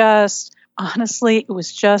was just, honestly, it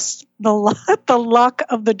was just the luck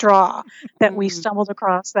of the draw that we stumbled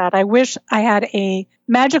across that. I wish I had a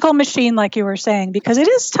magical machine, like you were saying, because it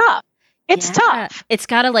is tough. It's tough. It's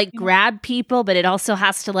got to grab people, but it also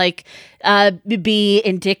has to be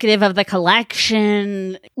indicative of the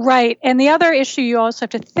collection. Right. And the other issue you also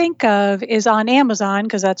have to think of is on Amazon,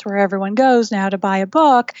 because that's where everyone goes now to buy a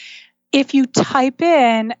book. If you type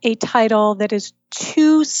in a title that is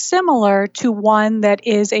too similar to one that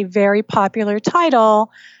is a very popular title,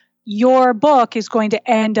 your book is going to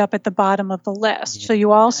end up at the bottom of the list. So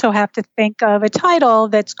you also have to think of a title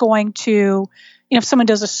that's going to, if someone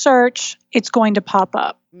does a search, it's going to pop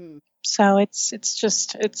up. So it's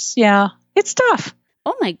tough.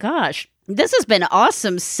 Oh my gosh. This has been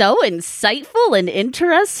awesome. So insightful and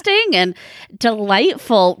interesting and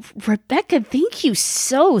delightful. Rebecca, thank you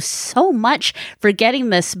so much for getting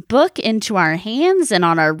this book into our hands and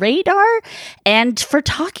on our radar and for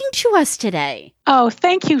talking to us today. Oh,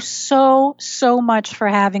 thank you so much for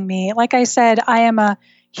having me. Like I said, I am a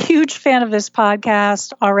huge fan of this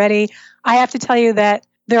podcast already. I have to tell you that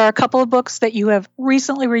there are a couple of books that you have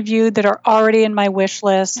recently reviewed that are already in my wish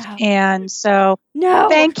list. No. And so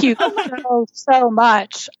thank you so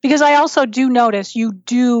much. Because I also do notice you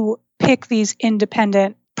do pick these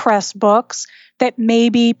independent press books that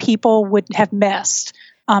maybe people would have missed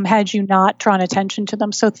had you not drawn attention to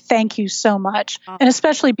them. So thank you so much. And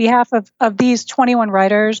especially behalf of these 21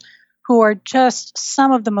 writers who are just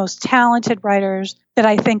some of the most talented writers that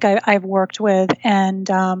I think I've worked with. And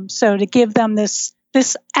so to give them this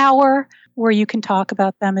hour where you can talk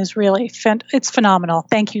about them is really, it's phenomenal.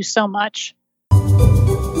 Thank you so much.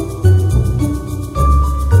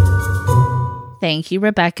 Thank you,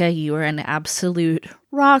 Rebecca. You are an absolute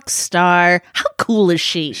rock star. How cool is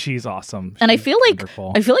she? She's awesome. And I feel like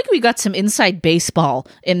we got some inside baseball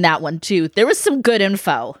in that one too. There was some good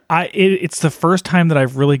info. It's the first time that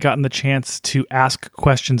I've really gotten the chance to ask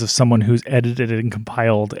questions of someone who's edited and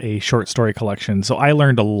compiled a short story collection. So I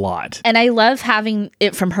learned a lot. And I love having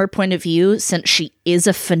it from her point of view, since she is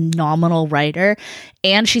a phenomenal writer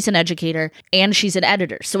and she's an educator and she's an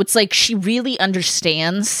editor. So it's like she really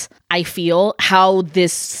understands, I feel, how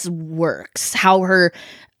this works, how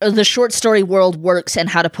the short story world works and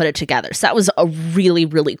how to put it together. So that was a really,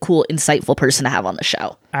 really cool, insightful person to have on the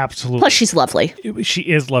show. Absolutely. Plus, she's lovely. She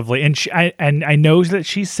is lovely. And I know that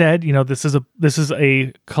she said, this is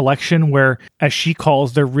a collection where, as she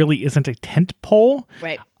calls, there really isn't a tent pole.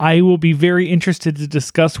 Right. I will be very interested to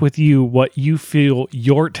discuss with you what you feel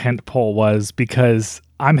your tent pole was, because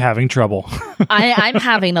I'm having trouble. I'm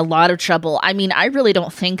having a lot of trouble. I mean, I really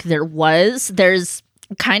don't think there's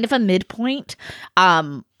kind of a midpoint,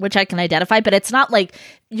 which I can identify, but it's not like,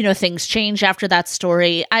 things change after that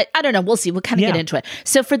story. I don't know. We'll see. We'll kind of get into it.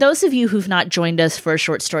 So for those of you who've not joined us for a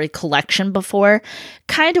short story collection before,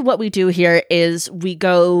 kind of what we do here is we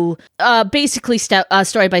go basically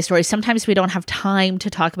story by story. Sometimes we don't have time to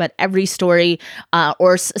talk about every story,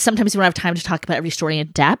 or sometimes we don't have time to talk about every story in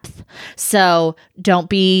depth. So don't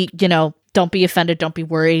be offended. Don't be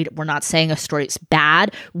worried. We're not saying a story is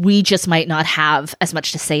bad. We just might not have as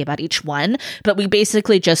much to say about each one, but we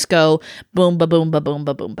basically just go boom, ba boom, ba boom,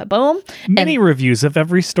 ba boom, ba boom. Many reviews of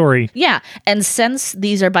every story. Yeah. And since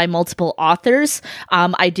these are by multiple authors,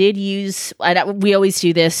 we always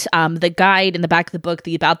do this, the guide in the back of the book,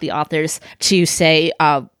 about the authors, to say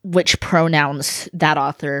which pronouns that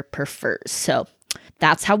author prefers. So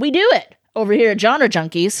that's how we do it over here at Genre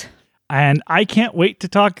Junkies. And I can't wait to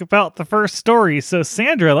talk about the first story. So,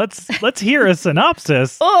 Sandra, let's hear a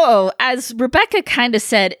synopsis. Oh, as Rebecca kind of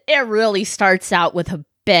said, it really starts out with a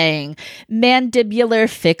bang. Mandibular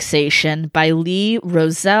Fixation by Lee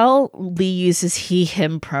Roselle. Lee uses he,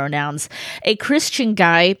 him pronouns. A Christian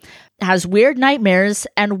guy has weird nightmares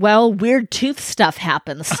and, weird tooth stuff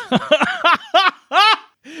happens.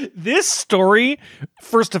 This story,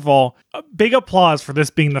 first of all, a big applause for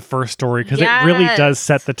this being the first story, because it really does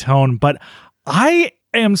set the tone. But I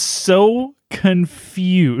am so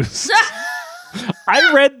confused.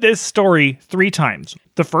 I read this story 3 times.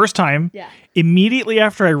 The first time, immediately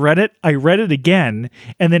after I read it again.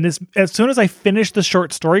 And then as soon as I finished the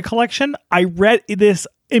short story collection, I read this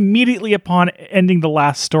immediately upon ending the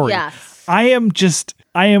last story. Yes. I am just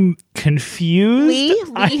I am confused. Lee,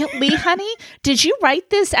 honey, did you write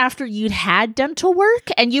this after you'd had dental work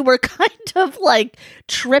and you were kind of like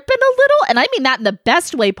tripping a little? And I mean that in the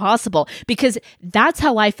best way possible, because that's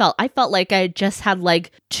how I felt. I felt like I just had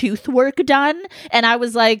like tooth work done. And I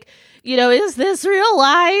was like, is this real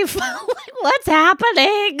life? What's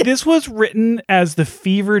happening? This was written as the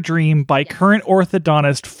fever dream by current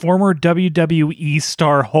orthodontist, former WWE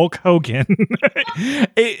star Hulk Hogan.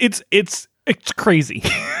 It's crazy.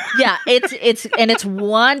 Yeah, it's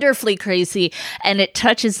wonderfully crazy, and it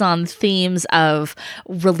touches on themes of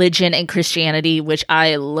religion and Christianity, which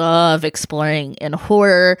I love exploring in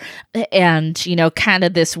horror, and kind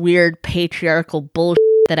of this weird patriarchal bullshit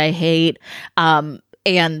that I hate.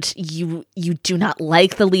 And you do not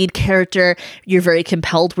like the lead character. You're very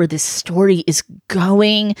compelled where this story is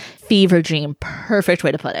going. Fever dream, perfect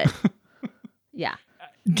way to put it. Yeah.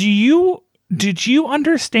 Did you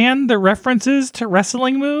understand the references to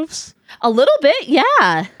wrestling moves? A little bit,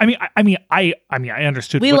 yeah. I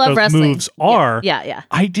understood we what love those wrestling. Moves are. Yeah.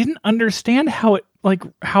 I didn't understand how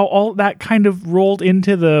all that kind of rolled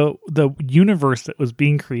into the universe that was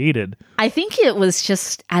being created. I think it was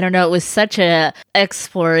just, I don't know, it was such a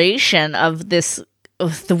exploration of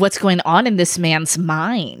what's going on in this man's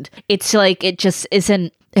mind. It's like it just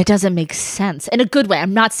isn't. It doesn't make sense in a good way.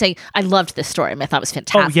 I'm not saying I loved this story. I thought it was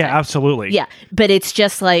fantastic. Oh, yeah, absolutely. Yeah, but it's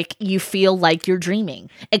just like you feel like you're dreaming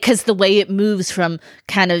because the way it moves from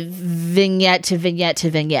kind of vignette to vignette to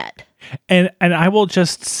vignette. And I will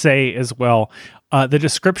just say as well, the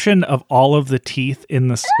description of all of the teeth in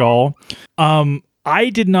the skull,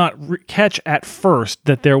 I did not catch at first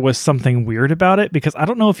that there was something weird about it, because I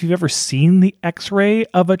don't know if you've ever seen the X-ray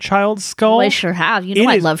of a child's skull. Oh, I sure have.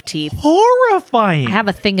 I love teeth. Horrifying. I have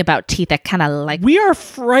a thing about teeth. I kind of like. We are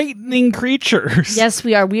frightening creatures. Yes,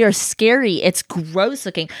 we are. We are scary. It's gross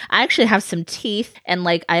looking. I actually have some teeth, and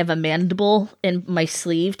I have a mandible in my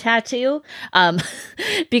sleeve tattoo,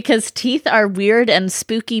 because teeth are weird and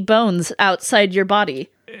spooky bones outside your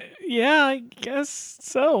body. Yeah, I guess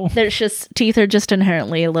so. Teeth are just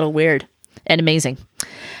inherently a little weird and amazing.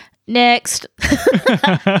 Next.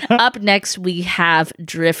 Up next, we have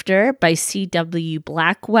Drifter by C.W.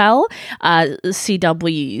 Blackwell.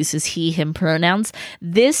 C.W. uses he, him pronouns.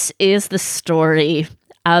 This is the story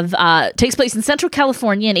of, takes place in Central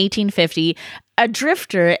California in 1850. A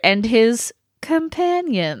drifter and his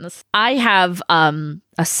companions. I have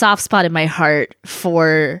a soft spot in my heart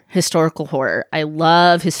for historical horror. I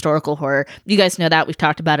love historical horror. You guys know that. We've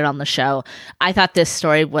talked about it on the show. I thought this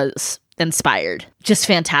story was inspired. Just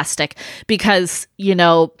fantastic. Because,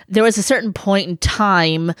 there was a certain point in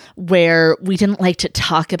time where we didn't like to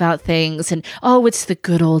talk about things and, it's the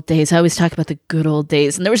good old days. I always talk about the good old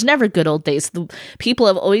days. And there was never good old days. The people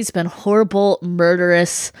have always been horrible,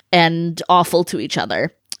 murderous, and awful to each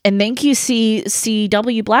other. And thank you,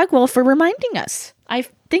 C.W. Blackwell, for reminding us.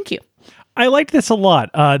 Thank you. I liked this a lot.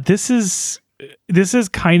 This is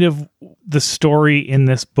kind of the story in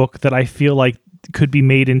this book that I feel like could be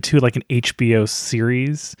made into like an HBO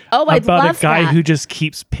series. Oh, I'd love about a guy who just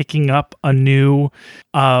keeps picking up a new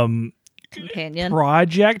companion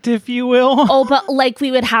project, if you will. Oh, but we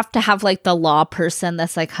would have to have the law person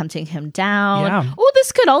that's hunting him down. Yeah. Oh,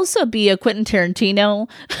 this could also be a Quentin Tarantino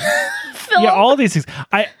film. Yeah, all these things.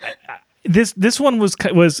 This one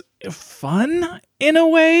was fun in a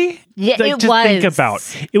way. Yeah,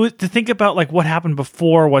 It was to think about what happened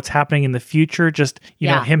before, what's happening in the future. Just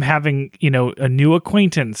him having a new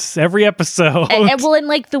acquaintance every episode. And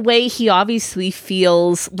the way he obviously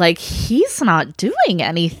feels like he's not doing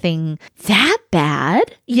anything that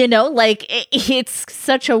bad. It's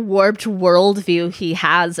such a warped worldview he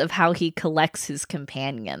has of how he collects his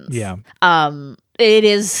companions. Yeah. It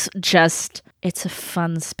is just. It's a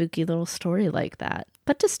fun, spooky little story like that,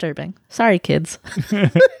 but disturbing. Sorry, kids.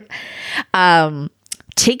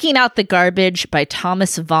 Taking Out the Garbage by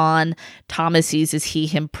Thomas Vaughn. Thomas uses he,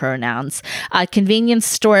 him pronouns. A convenience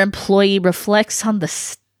store employee reflects on the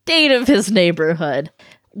state of his neighborhood.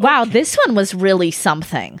 Wow, okay. This one was really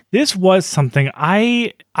something. This was something.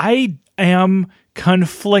 I am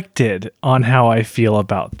conflicted on how I feel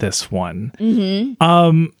about this one.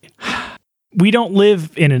 Mm-hmm. We don't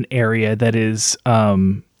live in an area that is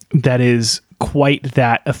quite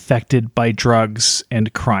that affected by drugs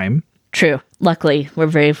and crime. True. Luckily, we're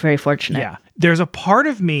very, very fortunate. Yeah. There's a part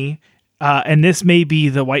of me, and this may be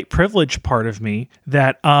the white privilege part of me,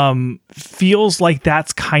 that feels like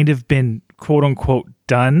that's kind of been quote unquote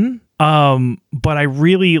done. But I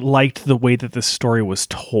really liked the way that the story was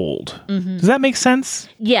told. Mm-hmm. Does that make sense?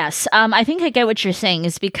 Yes. I think I get what you're saying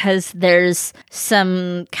is because there's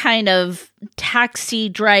some kind of taxi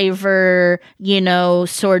driver,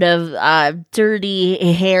 sort of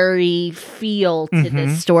dirty, hairy feel to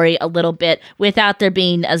this story a little bit without there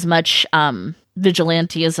being as much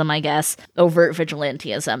vigilantism, I guess, overt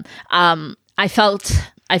vigilantism. I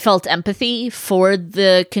felt empathy for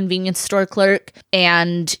the convenience store clerk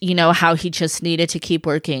and, how he just needed to keep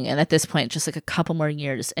working. And at this point, just like a couple more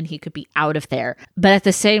years and he could be out of there. But at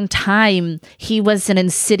the same time, he was an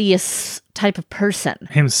insidious type of person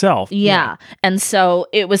himself. Yeah. And so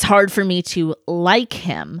it was hard for me to like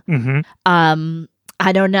him. Mm-hmm.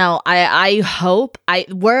 I don't know. I hope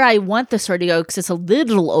where I want the story to go, because it's a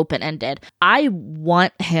little open-ended, I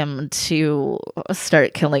want him to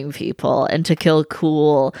start killing people and to kill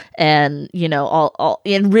cool and, all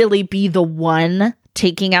and really be the one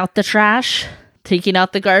taking out the trash, taking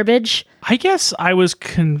out the garbage. I guess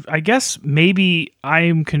maybe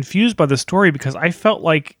I'm confused by the story because I felt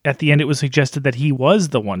like at the end it was suggested that he was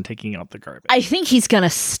the one taking out the garbage. I think he's going to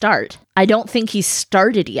start. I don't think he's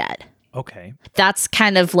started yet. Okay. That's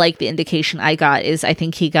kind of like the indication I got is I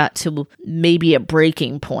think he got to maybe a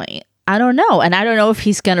breaking point. I don't know. And I don't know if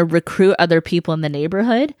he's going to recruit other people in the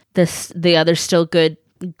neighborhood, the other still good,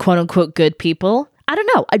 quote unquote, good people. I don't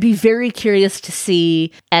know. I'd be very curious to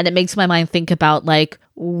see. And it makes my mind think about like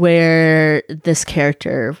where this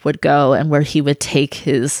character would go and where he would take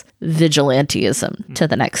his vigilantism to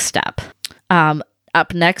the next step.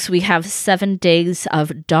 Up next, we have 7 Days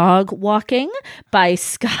of Dog Walking by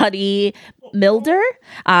Scotty Milder.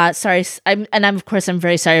 I'm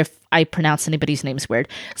very sorry if I pronounce anybody's names weird.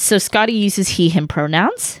 So Scotty uses he, him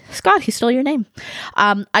pronouns. Scott, he stole your name.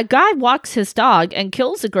 A guy walks his dog and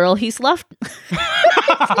kills a girl he's lusting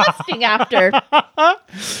after.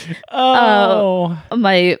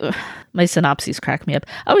 My synopses crack me up.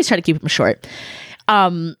 I always try to keep them short.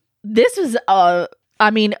 This was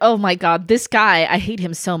oh my God, this guy, I hate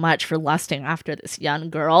him so much for lusting after this young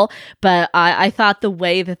girl, but I thought the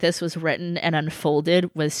way that this was written and unfolded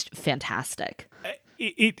was fantastic.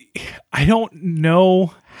 I don't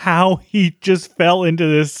know how he just fell into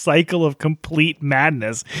this cycle of complete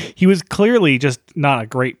madness. He was clearly just not a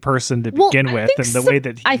great person to begin with, and the way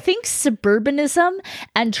that I think suburbanism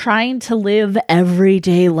and trying to live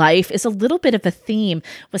everyday life is a little bit of a theme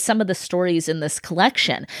with some of the stories in this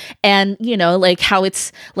collection. And, like how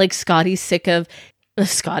it's like Scotty's sick of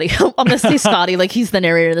Scotty. I'm going to say Scotty, like he's the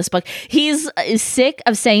narrator of this book. Is sick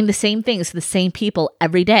of saying the same things to the same people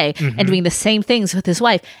every day and doing the same things with his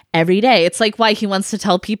wife every day. It's like why he wants to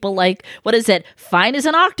tell people like, what is it? Fine as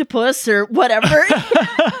an octopus or whatever.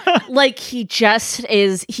 Like he's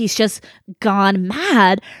just gone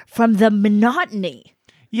mad from the monotony.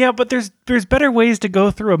 Yeah, but there's better ways to go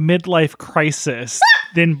through a midlife crisis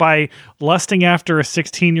than by lusting after a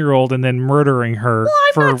 16-year-old and then murdering her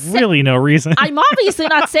for really no reason. I'm obviously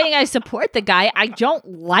not saying I support the guy. I don't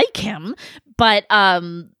like him, but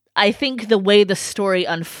I think the way the story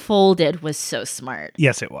unfolded was so smart.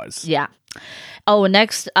 Yes, it was. Yeah. Oh,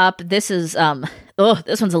 next up, this is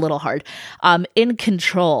this one's a little hard. In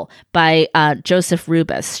Control by Joseph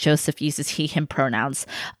Rubus. Joseph uses he, him pronouns.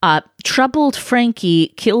 Troubled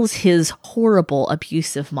Frankie kills his horrible,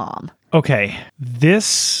 abusive mom. Okay,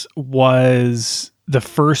 this was the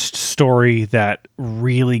first story that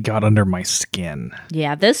really got under my skin.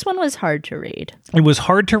 Yeah, this one was hard to read. It was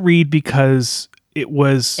hard to read because it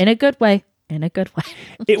was... In a good way. In a good way.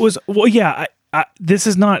 It was... Well, yeah, this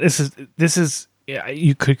is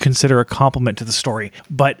you could consider a compliment to the story,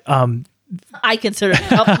 but I consider it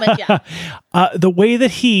a compliment. Yeah. The way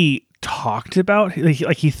that he talked about,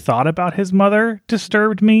 like he thought about his mother,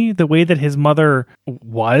 disturbed me. The way that his mother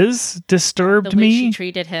was disturbed me. The way she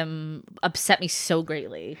treated him upset me so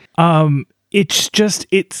greatly. It's just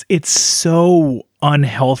it's so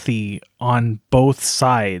unhealthy on both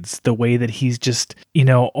sides. The way that he's just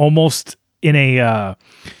almost in a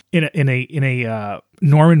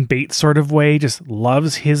Norman Bates sort of way, just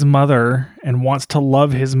loves his mother and wants to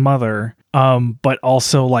love his mother, but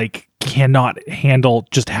also like cannot handle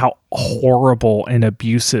just how horrible and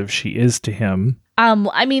abusive she is to him.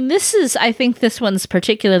 I think this one's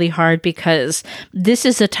particularly hard because this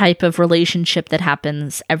is a type of relationship that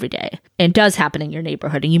happens every day and does happen in your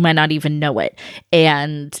neighborhood and you might not even know it.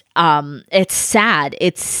 And it's sad.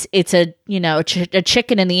 It's a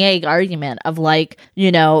chicken and the egg argument of like,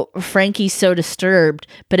 Frankie's so disturbed,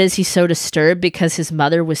 but is he so disturbed because his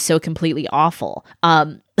mother was so completely awful?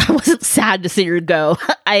 I wasn't sad to see her go.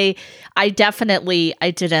 I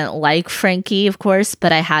didn't like Frankie, of course,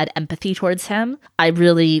 but I had empathy towards him. I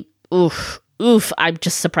really Oof, I'm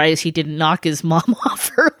just surprised he didn't knock his mom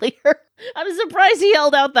off earlier. I'm surprised he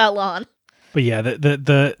held out that long. But yeah,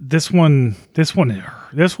 this one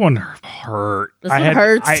hurt. This one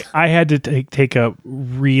hurts. I had to take a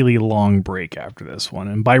really long break after this one,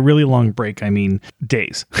 and by really long break, I mean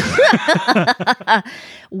days.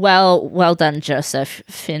 Well done, Joseph.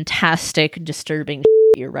 Fantastic, disturbing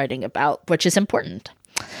you're writing about, which is important.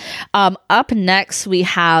 Up next, we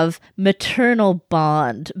have Maternal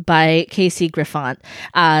Bond by Casey Griffant.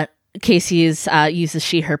 Casey uses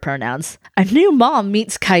she, her pronouns. A new mom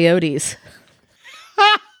meets coyotes.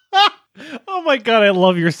 Oh my God, I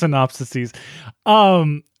love your synopsises.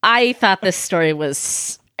 I thought this story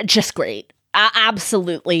was just great.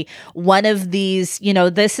 Absolutely. One of these,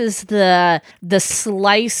 this is the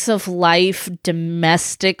slice of life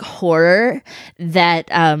domestic horror that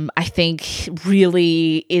I think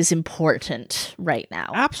really is important right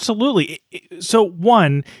now. Absolutely. So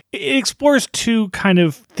one, it explores two kind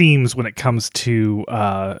of themes when it comes to,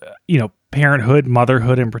 parenthood,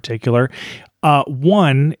 motherhood in particular.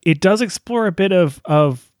 One, it does explore a bit of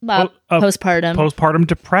postpartum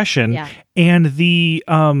depression, and the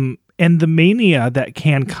mania that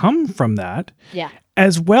can come from that,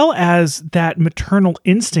 as well as that maternal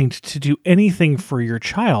instinct to do anything for your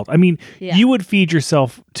child. I mean, you would feed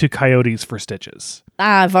yourself to coyotes for stitches.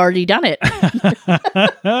 I've already done it.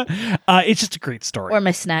 It's just a great story. Or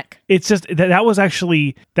my snack. It's just that was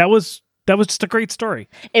just a great story.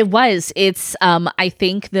 It was. It's, I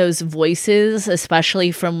think those voices,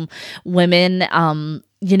 especially from women,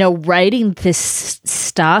 writing this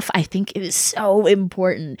stuff, I think it is so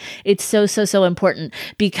important. It's so important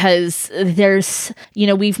because there's,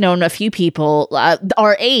 we've known a few people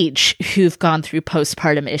our age who've gone through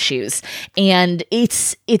postpartum issues, and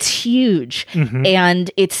it's huge,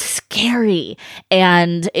 and it's scary,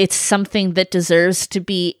 and it's something that deserves to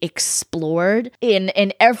be explored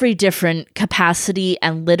in every different capacity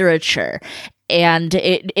and literature. And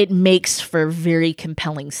it makes for very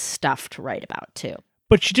compelling stuff to write about too.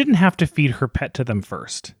 But she didn't have to feed her pet to them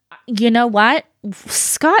first. You know what?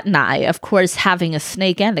 Scott and I, of course, having a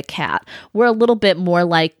snake and a cat, we're a little bit more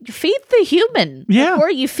like, feed the human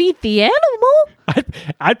before you feed the animal.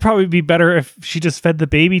 I'd probably be better if she just fed the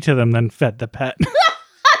baby to them than fed the pet.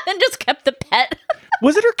 And just kept the pet.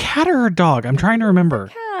 Was it her cat or her dog? I'm trying to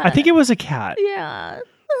remember. I think it was a cat. Yeah.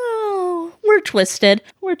 Oh, we're twisted.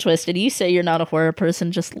 You say you're not a horror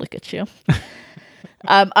person, just look at you.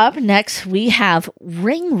 Up next, we have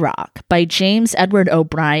Ring Rock by James Edward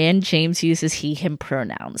O'Brien. James uses he, him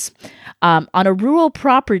pronouns. On a rural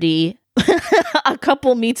property, a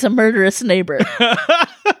couple meets a murderous neighbor.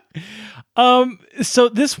 So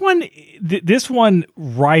this one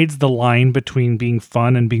rides the line between being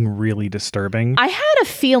fun and being really disturbing. I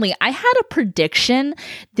had a prediction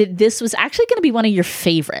that this was actually going to be one of your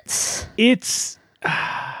favorites.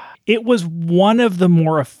 It was one of the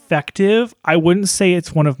more effective. I wouldn't say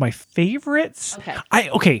it's one of my favorites.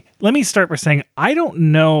 Okay, let me start by saying I don't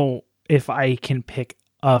know if I can pick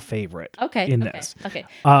a favorite in this. Okay.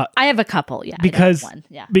 I have a couple,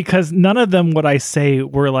 because none of them would I say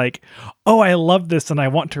were like, oh, I love this and I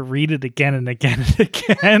want to read it again and again and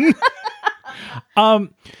again.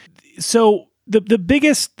 So the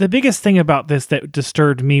biggest thing about this that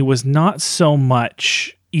disturbed me was not so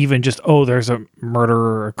much even just, oh, there's a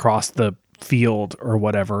murderer across the field or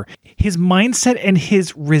whatever. His mindset and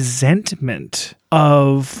his resentment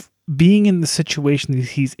of being in the situation that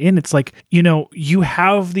he's in. It's like, you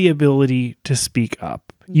have the ability to speak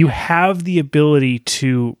up. You have the ability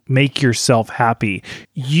to make yourself happy.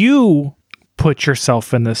 You put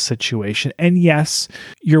yourself in this situation. And yes,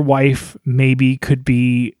 your wife maybe could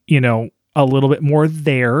be, a little bit more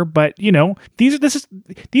there, but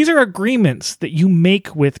these are agreements that you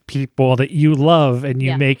make with people that you love and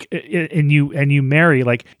you make and you marry.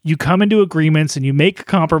 Like, you come into agreements and you make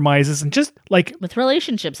compromises, and just like with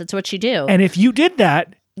relationships, it's what you do. And if you did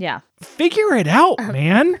that, figure it out,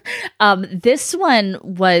 man. This one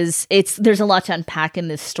there's a lot to unpack in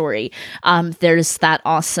this story. There's that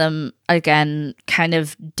awesome, again, kind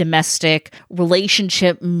of domestic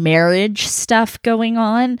relationship marriage stuff going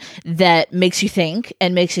on that makes you think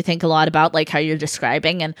a lot about like how you're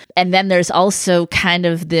describing. And then there's also kind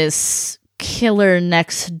of this killer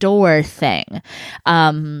next door thing.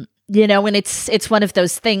 And it's one of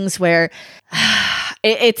those things where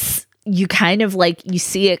it's, you kind of like, you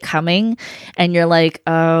see it coming and you're like,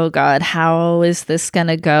 oh God, how is this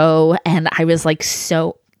gonna go? And I was like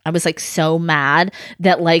so I was like so mad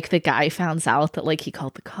that like the guy found out that like he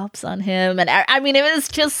called the cops on him. And I mean, it was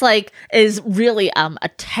just like, is really a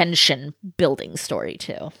tension building story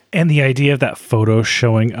too. And the idea of that photo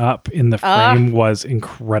showing up in the frame was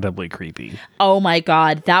incredibly creepy. Oh my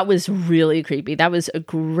God. That was really creepy. That was a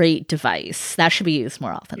great device. That should be used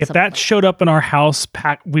more often. If that showed up in our house,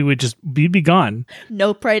 we would just be gone.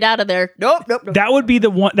 Nope, right out of there. Nope. That would be the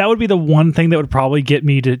one thing that would probably get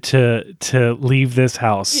me to leave this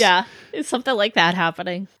house. Yeah, it's something like that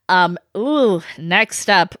happening. Next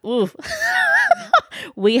up,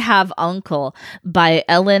 we have Uncle by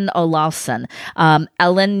Ellen Olafsson.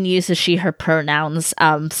 Ellen uses she, her pronouns.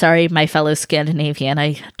 Sorry, my fellow Scandinavian.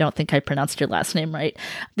 I don't think I pronounced your last name right.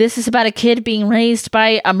 This is about a kid being raised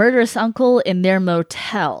by a murderous uncle in their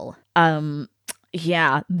motel.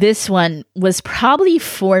 Yeah, this one was probably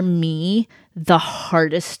for me the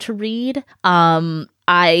hardest to read.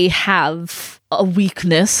 I have a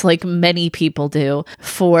weakness, like many people do,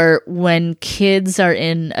 for when kids are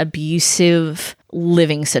in abusive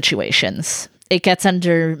living situations. It gets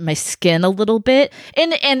under my skin a little bit,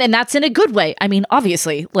 and that's in a good way. I mean,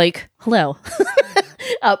 obviously, like, hello,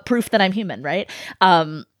 proof that I'm human, right?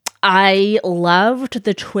 I loved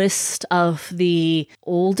the twist of the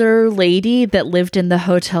older lady that lived in the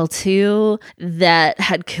hotel too, that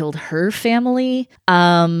had killed her family.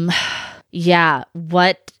 Yeah,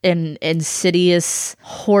 what an insidious,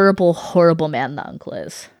 horrible, horrible man the uncle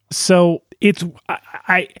is. So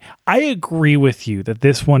I agree with you that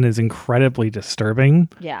this one is incredibly disturbing.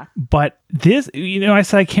 Yeah. But this, I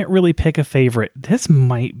said I can't really pick a favorite. This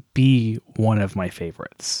might be one of my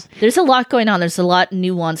favorites. There's a lot going on. There's a lot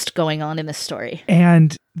nuanced going on in this story.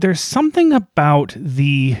 And there's something about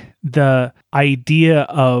the idea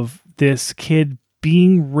of this kid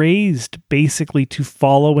being raised basically to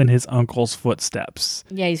follow in his uncle's footsteps.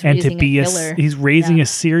 Yeah, he's raising a killer. He's raising a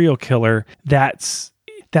serial killer that's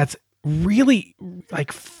really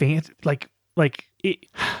like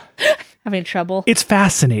having trouble. It's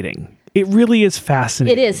fascinating. It really is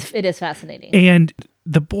fascinating. It is fascinating. And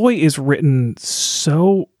the boy is written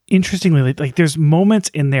so interestingly. Like there's moments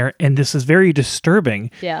in there, and this is very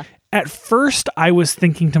disturbing. Yeah. At first, I was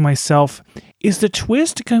thinking to myself, is the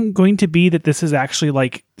twist going to be that this is actually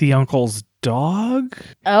like the uncle's dog?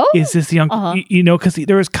 Oh, is this the uncle? Because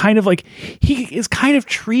there was kind of like, he is kind of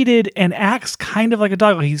treated and acts kind of like a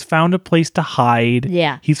dog. Like he's found a place to hide.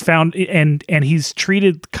 Yeah, he's found and he's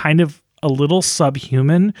treated kind of a little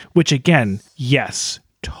subhuman, which again, yes,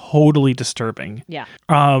 totally disturbing. Yeah.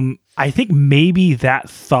 I think maybe that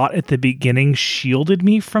thought at the beginning shielded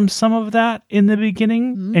me from some of that in the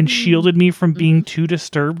beginning and shielded me from being too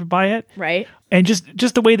disturbed by it. Right. And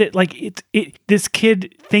just the way that like this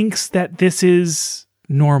kid thinks that this is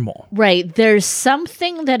normal. Right. There's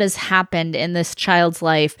something that has happened in this child's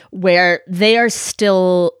life where they are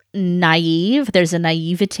still naive. There's a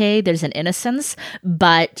naivete, there's an innocence,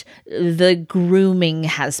 but the grooming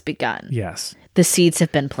has begun. Yes. The seeds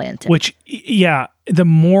have been planted. Which, yeah, the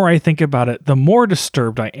more I think about it, the more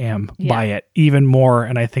disturbed I am by it, even more.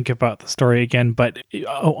 And I think about the story again. But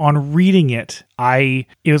on reading it, it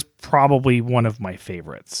was probably one of my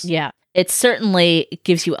favorites. Yeah, it certainly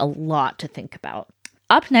gives you a lot to think about.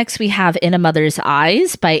 Up next, we have In a Mother's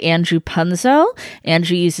Eyes by Andrew Punzo.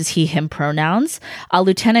 Andrew uses he, him pronouns. A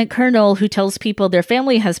lieutenant colonel who tells people their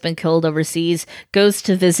family has been killed overseas goes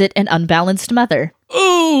to visit an unbalanced mother.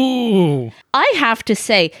 Ooh! I have to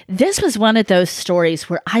say, this was one of those stories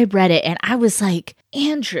where I read it and I was like,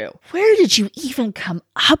 Andrew, where did you even come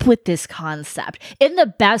up with this concept in the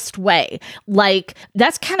best way? Like,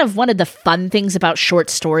 that's kind of one of the fun things about short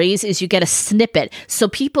stories is you get a snippet. So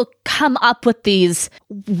people come up with these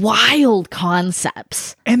wild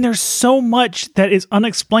concepts. And there's so much that is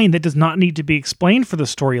unexplained that does not need to be explained for the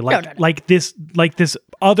story. Like this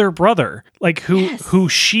other brother, like who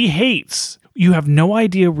she hates. You have no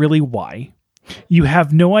idea really why. You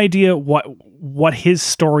have no idea what his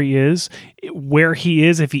story is, where he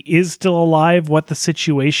is, if he is still alive, what the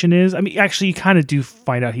situation is. I mean, actually, you kind of do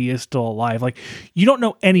find out he is still alive. Like, you don't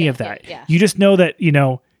know any of that. Yeah. You just know that,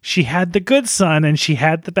 she had the good son and she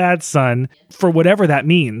had the bad son, for whatever that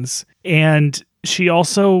means. And she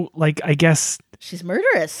also, like, I guess... she's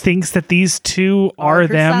murderous. Thinks that these two are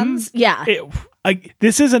them. Sons? Yeah.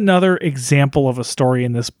 This is another example of a story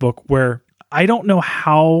in this book where I don't know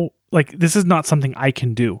how, like, this is not something I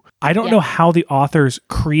can do. I don't know how the authors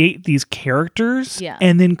create these characters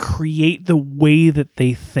and then create the way that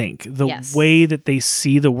they think, the way that they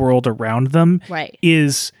see the world around them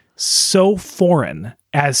is so foreign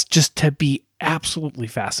as just to be absolutely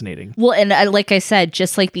fascinating. Well, and like I said,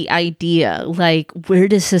 just like the idea, like, where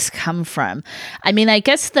does this come from? I mean, I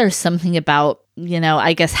guess there's something about,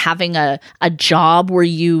 I guess having a job where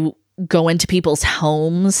you go into people's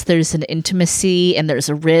homes, there's an intimacy and there's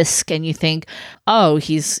a risk, and you think, oh,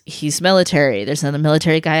 he's military, there's another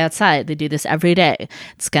military guy outside, they do this every day,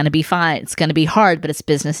 it's gonna be fine, it's gonna be hard, but it's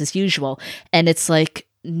business as usual. And it's like,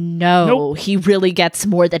 no, He really gets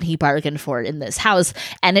more than he bargained for in this house.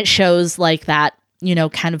 And it shows like that,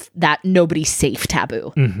 kind of that nobody's safe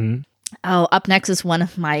taboo. Mm-hmm. Oh, up next is one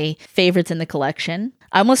of my favorites in the collection.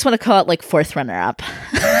 I almost want to call it like fourth runner-up.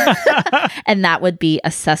 And that would be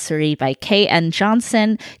Accessory by K.N.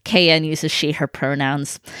 Johnson. K.N. uses she, her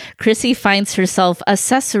pronouns. Chrissy finds herself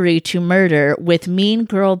accessory to murder with mean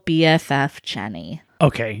girl BFF Jenny.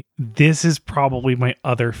 Okay, this is probably my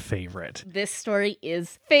other favorite. This story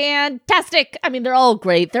is fantastic. I mean, they're all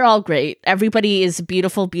great. Everybody is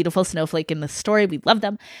beautiful, beautiful snowflake in the story. We love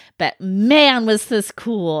them. But man, was this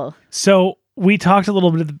cool. So we talked a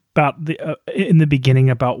little bit about in the beginning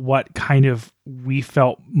about what kind of we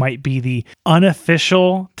felt might be the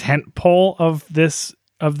unofficial tentpole of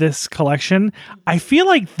this collection. I feel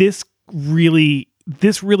like this really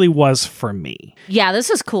was for me. Yeah, this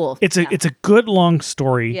is cool. It's a good long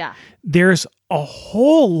story. Yeah. There's a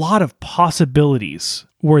whole lot of possibilities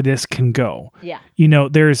where this can go. Yeah.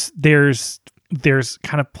 There's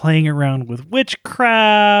kind of playing around with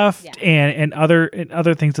witchcraft and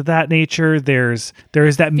other things of that nature. There's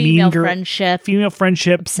that female friendship,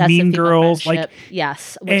 mean girls, friendship.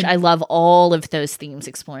 Yes, which I love all of those themes,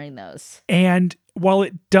 exploring those. And while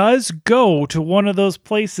it does go to one of those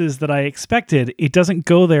places that I expected, it doesn't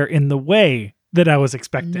go there in the way that I was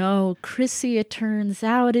expecting. No, Chrissy, it turns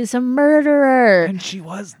out, is a murderer. And she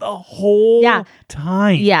was the whole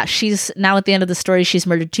time. Yeah, she's now at the end of the story, she's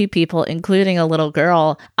murdered 2 people, including a little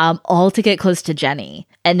girl, all to get close to Jenny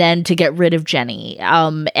and then to get rid of Jenny.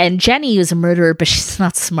 And Jenny is a murderer, but she's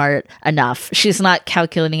not smart enough. She's not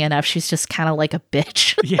calculating enough. She's just kind of like a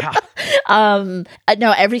bitch. Yeah.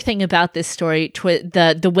 No, everything about this story,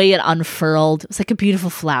 the way it unfurled, it was like a beautiful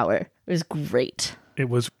flower. It was great. It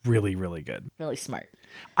was really, really good. Really smart.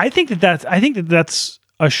 I think that's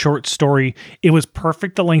a short story. It was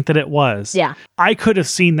perfect the length that it was. Yeah. I could have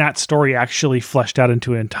seen that story actually fleshed out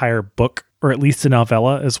into an entire book, or at least a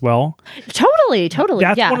novella as well. Totally.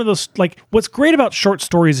 That's one of those, like, what's great about short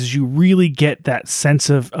stories is you really get that sense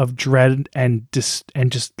of dread and just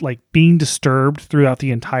like being disturbed throughout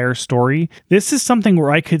the entire story. This is something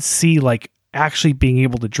where I could see like actually being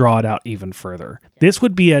able to draw it out even further. This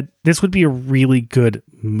would be a really good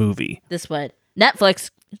movie. This would.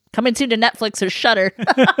 Netflix, coming soon to Netflix or Shudder.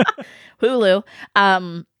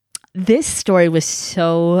 Hulu. This story was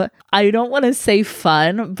so, I don't want to say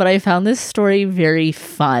fun, but I found this story very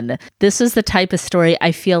fun. This is the type of story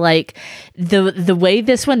I feel like the way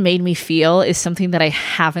this one made me feel is something that I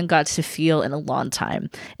haven't got to feel in a long time.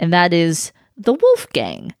 And that is The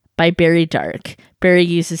Wolfgang by Barry Dark. Barry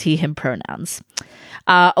uses he, him pronouns.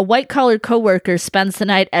 A white-collar coworker spends the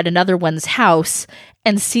night at another one's house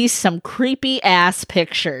and sees some creepy-ass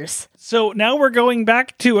pictures. So now we're going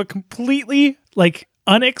back to a completely, like,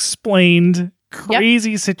 unexplained,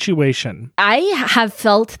 crazy situation. I have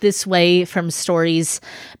felt this way from stories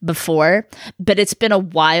before, but it's been a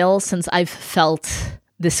while since I've felt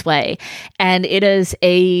this way. And it is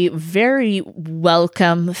a very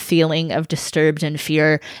welcome feeling of disturbed and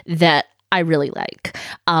fear that I really like,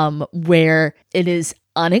 where it is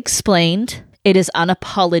unexplained, it is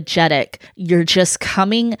unapologetic. You're just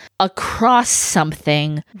coming across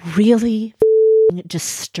something really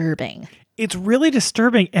disturbing. It's really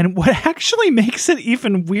disturbing, and what actually makes it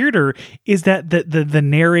even weirder is that the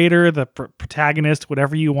narrator, the protagonist,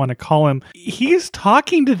 whatever you want to call him, he's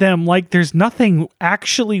talking to them like there's nothing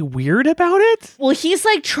actually weird about it. Well, he's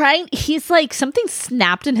like something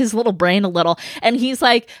snapped in his little brain a little, and he's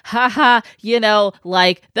like, haha,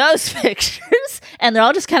 like those pictures, and they're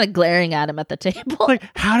all just kind of glaring at him at the table. Like,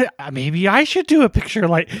 maybe I should do a picture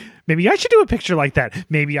like that.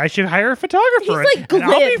 Maybe I should hire a photographer. He's like glib.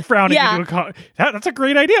 And I'll be frowning into a that's a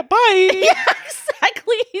great idea. Bye. Yeah,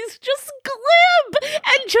 exactly. He's just glib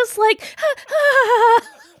and just like,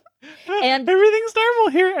 and everything's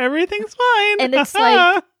normal here. Everything's fine. And it's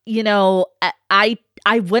like,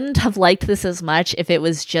 I wouldn't have liked this as much if it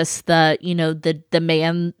was just the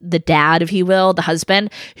man, the dad, if you will, the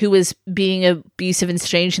husband, who was being abusive and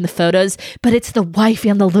strange in the photos, but it's the wife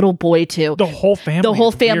and the little boy too. The whole family. The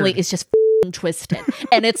whole family is just twisted.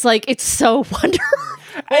 And it's like, it's so wonderful.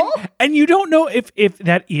 And you don't know if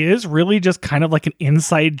that is really just kind of like an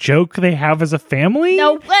inside joke they have as a family.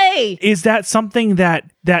 No way. Is that something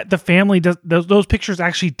that the family does? Those pictures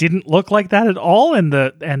actually didn't look like that at all, and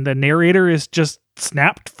the narrator is just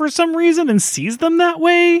snapped for some reason and sees them that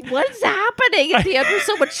way. What's happening? Is he under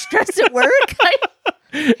so much stress at work?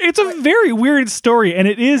 It's a very weird story, and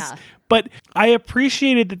it is. Yeah. But I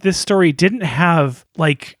appreciated that this story didn't have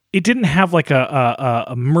like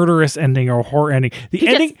a murderous ending or a horror ending. The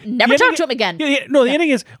ending never talk to him again. The ending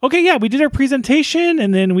is okay. Yeah, we did our presentation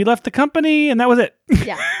and then we left the company and that was it.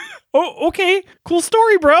 Yeah. Oh, okay. Cool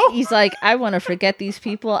story, bro. He's like, I want to forget these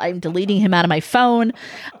people. I'm deleting him out of my phone.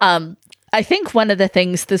 I think one of the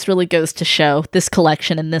things this really goes to show, this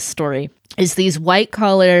collection and this story, is these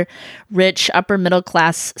white-collar, rich,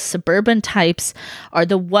 upper-middle-class suburban types are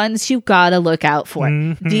the ones you gotta look out for.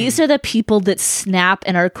 Mm-hmm. These are the people that snap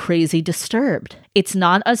and are crazy disturbed. It's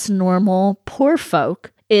not us normal, poor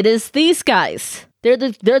folk. It is these guys. They're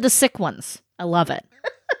the sick ones. I love it.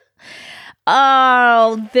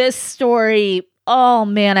 Oh, this story. Oh,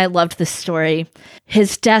 man, I loved this story.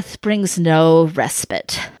 His death brings no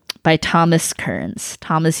respite. By Thomas Kearns.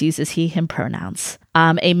 Thomas uses he, him pronouns.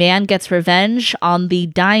 A man gets revenge on the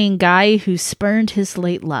dying guy who spurned his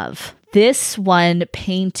late love. This one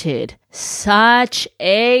painted such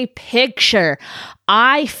a picture.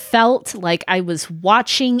 I felt like I was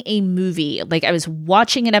watching a movie, like I was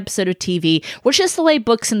watching an episode of TV, which is the way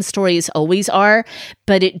books and stories always are,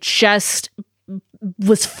 but it just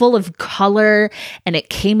was full of color and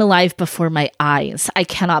it came alive before my eyes. I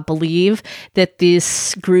cannot believe that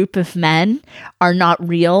this group of men are not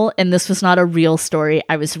real, and this was not a real story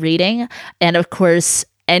I was reading. And of course,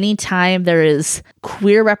 anytime there is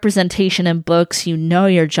queer representation in books, you know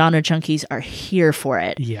your genre junkies are here for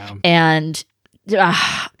it. Yeah. And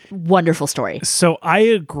wonderful story. So I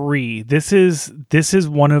agree. This is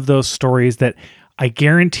one of those stories that I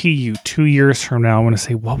guarantee you 2 years from now, I'm going to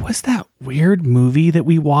say, what was that weird movie that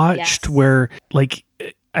we watched where like,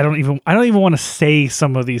 I don't even want to say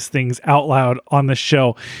some of these things out loud on the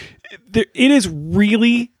show. It is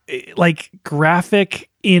really like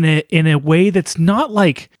graphic in a way that's not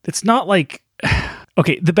like,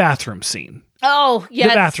 okay, the bathroom scene. Oh,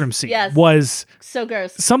 yes. The bathroom scene was so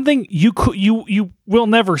gross. Something you will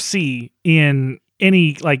never see in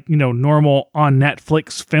any normal on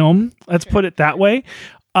Netflix film. Let's put it that way.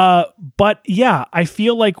 But yeah, I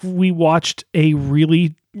feel like we watched a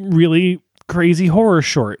really, really crazy horror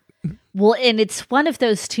short. Well, and it's one of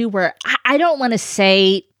those two where I don't want to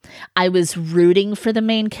say I was rooting for the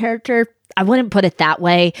main character. I wouldn't put it that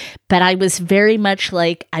way, but I was very much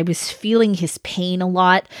like, I was feeling his pain a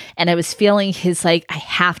lot, and I was feeling his like, I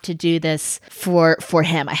have to do this for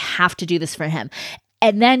him. I have to do this for him.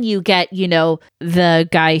 And then you get, the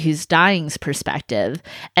guy who's dying's perspective.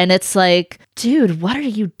 And it's like, dude, what are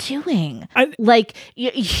you doing?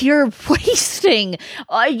 You're wasting,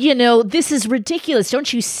 this is ridiculous.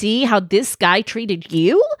 Don't you see how this guy treated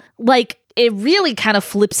you? Like, it really kind of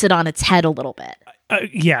flips it on its head a little bit.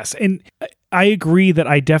 Yes. And I agree that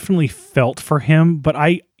I definitely felt for him, but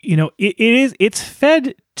it's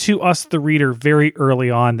fed to us, the reader, very early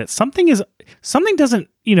on that something doesn't,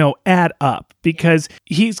 add up, because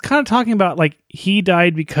he's kind of talking about like he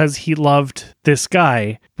died because he loved this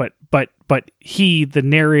guy, but he, the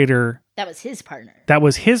narrator, that was his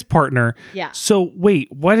partner. Yeah. So wait,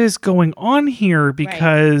 what is going on here?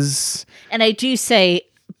 Because, and I do say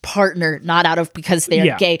partner, not out of because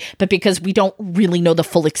they're gay, but because we don't really know the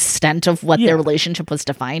full extent of what their relationship was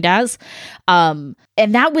defined as. And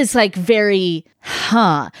that was like very,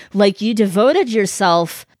 like you devoted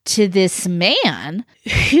yourself to this man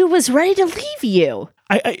who was ready to leave you.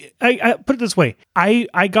 I put it this way.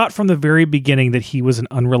 I got from the very beginning that he was an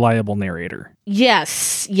unreliable narrator.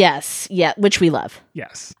 Yes, yeah, which we love.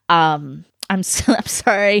 Yes. I'm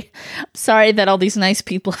sorry. I'm sorry that all these nice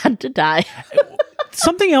people had to die.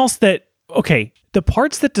 Something else that, okay, the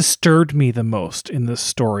parts that disturbed me the most in this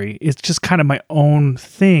story is just kind of my own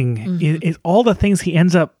thing. Mm-hmm. Is all the things he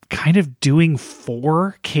ends up kind of doing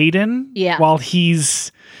for Caden while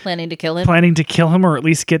he's planning to kill him, or at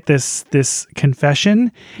least get this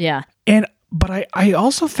confession. Yeah. But I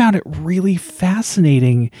also found it really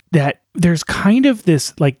fascinating that there's kind of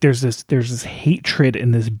this, like, there's this hatred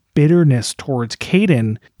and this bitterness towards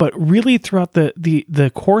Caden, but really throughout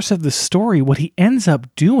the course of the story, what he ends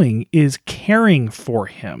up doing is caring for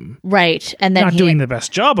him. Right. And then not doing the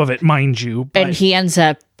best job of it, mind you. But and he ends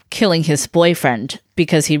up killing his boyfriend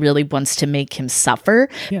because he really wants to make him suffer.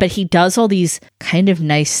 Yeah. But he does all these kind of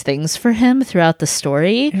nice things for him throughout the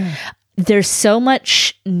story. Yeah. there's so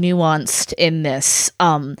much nuanced in this.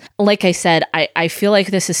 Like I said, I feel like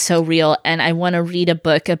this is so real, and I want to read a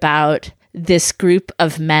book about this group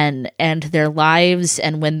of men and their lives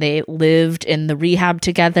and when they lived in the rehab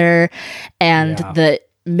together and the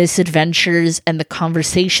misadventures and the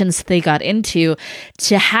conversations they got into,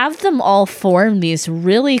 to have them all form these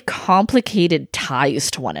really complicated ties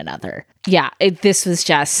to one another. Yeah, this was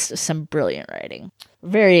just some brilliant writing.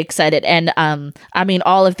 Very excited. And I mean,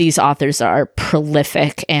 all of these authors are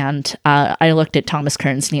prolific, and I looked at Thomas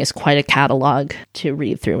Kearns and he has quite a catalog to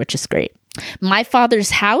read through, which is great. My Father's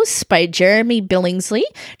House by Jeremy Billingsley.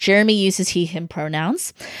 Jeremy uses he, him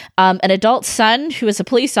pronouns. An adult son who is a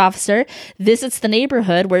police officer visits the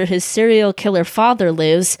neighborhood where his serial killer father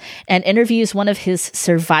lives and interviews one of his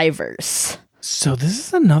survivors. So this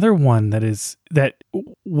is another one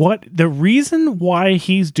what the reason why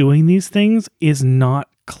he's doing these things is not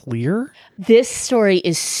clear. This story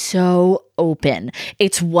is so open.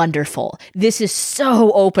 It's wonderful. This is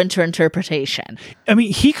so open to interpretation. I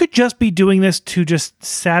mean, he could just be doing this to just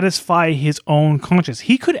satisfy his own conscience.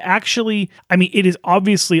 He could actually, I mean, it is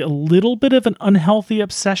obviously a little bit of an unhealthy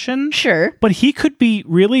obsession. Sure. But he could be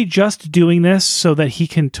really just doing this so that he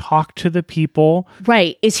can talk to the people.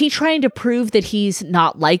 Right. Is he trying to prove that he's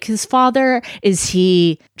not like his father? Is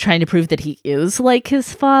he trying to prove that he is like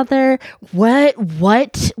his father? What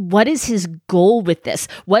is his goal with this?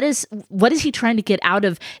 What is he trying to get out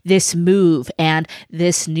of this move and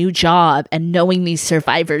this new job and knowing these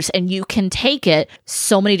survivors? And you can take it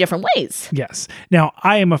so many different ways. Yes. Now,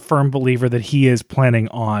 I am a firm believer that he is planning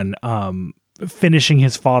on finishing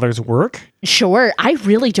his father's work. Sure. I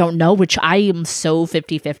really don't know, which I am so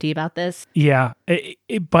 50-50 about this. Yeah.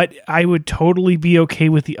 But I would totally be okay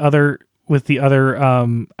with the other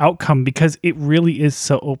outcome, because it really is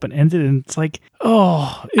so open-ended, and it's like,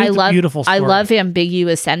 it's a beautiful story. I love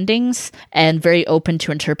ambiguous endings and very open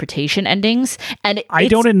to interpretation endings. And I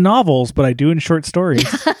don't in novels, but I do in short stories.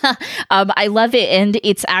 I love it, and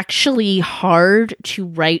it's actually hard to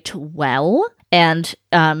write well. And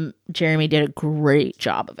Jeremy did a great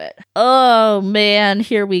job of it. Oh man,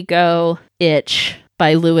 here we go. Itch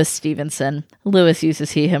by Lewis Stevenson. Lewis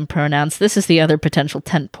uses he, him pronouns. This is the other potential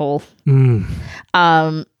tentpole.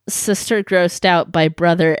 Sister grossed out by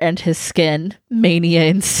brother and his skin. Mania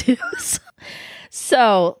ensues.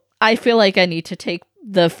 So I feel like I need to take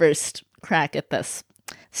the first crack at this.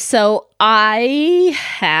 So I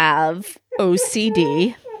have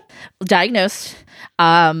OCD, diagnosed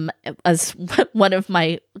as one of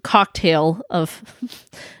my cocktail of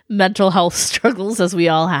mental health struggles, as we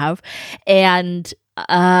all have. And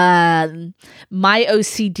my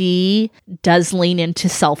OCD does lean into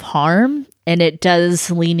self-harm, and it does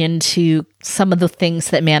lean into some of the things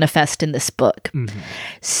that manifest in this book. Mm-hmm.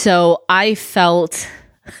 So I felt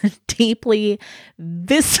deeply,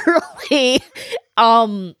 viscerally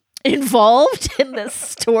involved in this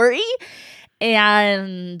story.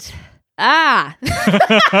 And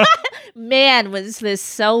man, was this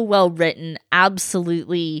so well written.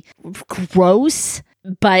 Absolutely gross.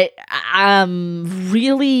 But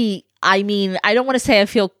really, I mean, I don't want to say I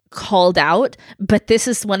feel called out, but this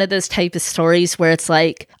is one of those type of stories where it's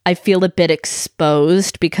like I feel a bit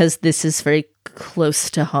exposed because this is very close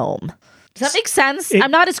to home. Does that make sense? I'm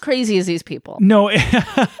not as crazy as these people. No,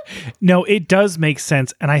 no, it does make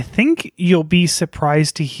sense. And I think you'll be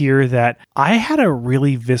surprised to hear that I had a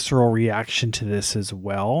really visceral reaction to this as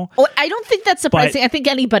well. Oh, I don't think that's surprising. I think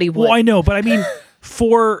anybody would. Well, I know, but I mean,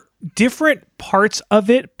 for different parts of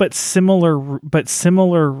it, but similar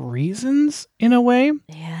reasons in a way.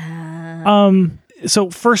 Yeah. So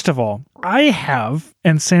first of all, I have,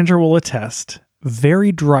 and Sandra will attest,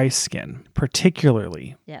 very dry skin,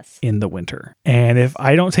 particularly in the winter. And if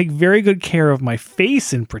I don't take very good care of my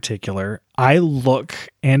face in particular, I look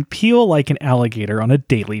and peel like an alligator on a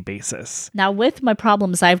daily basis. Now, with my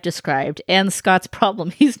problems I've described and Scott's problem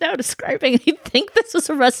he's now describing, you'd think this was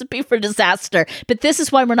a recipe for disaster. But this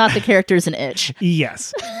is why we're not the characters in Itch.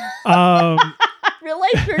 Yes. I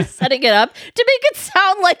realize you're setting it up to make it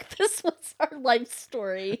sound like this was our life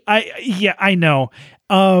story. I know.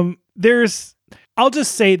 I'll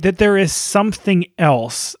just say that there is something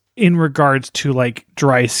else in regards to like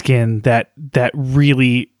dry skin that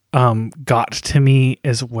really got to me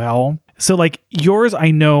as well. So like yours,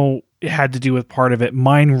 I know it had to do with part of it.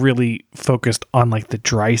 Mine really focused on like the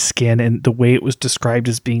dry skin and the way it was described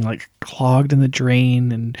as being like clogged in the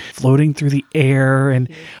drain and floating through the air. And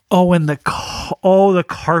the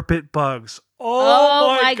carpet bugs.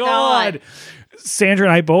 Oh my God. Sandra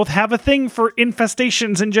and I both have a thing for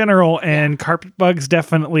infestations in general, and carpet bugs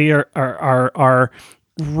definitely are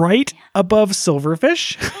right above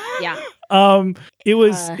Silverfish. Yeah. It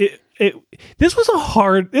was this was a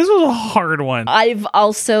hard one. I've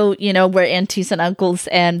also, we're aunties and uncles,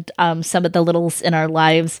 and some of the littles in our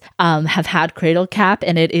lives have had cradle cap,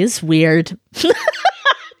 and it is weird.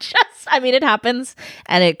 It happens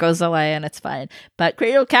and it goes away and it's fine. But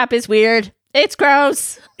cradle cap is weird. It's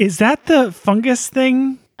gross. Is that the fungus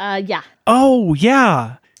thing? Yeah. Oh,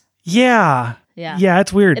 yeah. Yeah. Yeah. Yeah,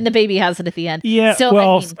 it's weird. And the baby has it at the end. Yeah.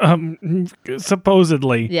 So,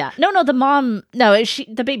 supposedly. Yeah. No, the mom. No,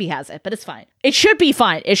 the baby has it, but it's fine. It should be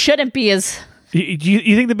fine. It shouldn't be as. Do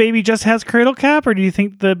you think the baby just has cradle cap, or do you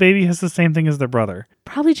think the baby has the same thing as their brother?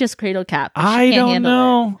 Probably just cradle cap. I don't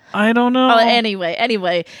know. Oh,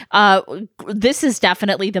 anyway. This is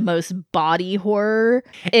definitely the most body horror,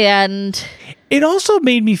 and it also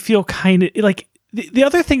made me feel kind of like. The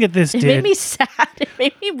other thing that this did... It made me sad. It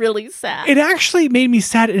made me really sad. It actually made me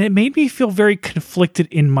sad, and it made me feel very conflicted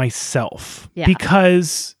in myself. Yeah.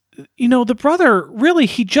 Because, the brother, really,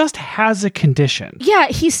 he just has a condition. Yeah,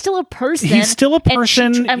 he's still a person. He's still a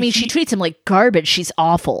person. She treats him like garbage. She's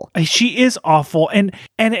awful. She is awful. And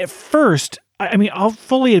at first, I'll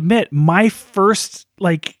fully admit, my first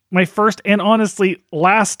and honestly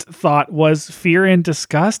last thought was fear and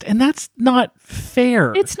disgust, and that's not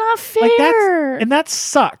fair. It's not fair. And that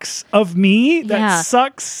sucks of me. That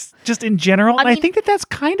sucks just in general. I think that's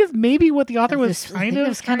kind of maybe what the author was kind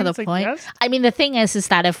of the point. The thing is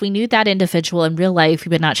that if we knew that individual in real life, we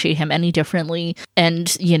would not treat him any differently,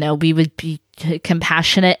 and we would be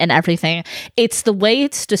compassionate and everything. It's the way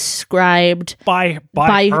it's described by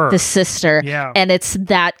her. The sister, and it's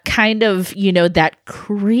that kind of that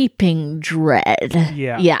creeping dread.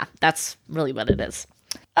 Yeah, that's really what it is.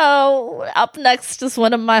 Oh, up next is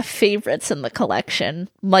one of my favorites in the collection,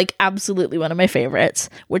 like absolutely one of my favorites,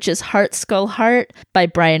 which is Heart, Skull, Heart by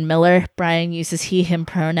Brian Miller. Brian uses he, him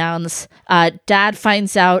pronouns. Dad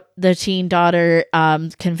finds out the teen daughter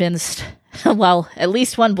convinced, at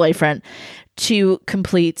least one boyfriend, to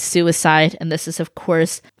complete suicide. And this is, of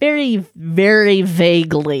course, very, very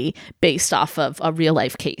vaguely based off of a real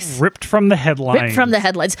life case. Ripped from the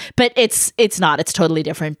headlines. But it's not. It's totally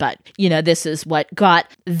different. But, this is what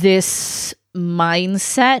got this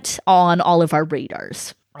mindset on all of our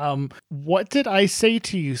radars. What did I say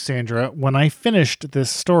to you, Sandra, when I finished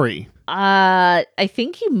this story? I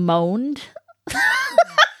think you moaned.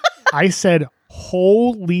 I said,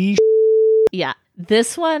 holy Yeah.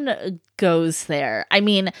 This one goes there.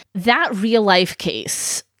 That real life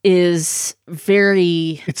case is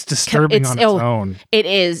very... It's disturbing on its own. It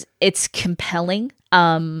is. It's compelling.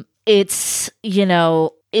 It's,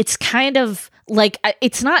 it's kind of like,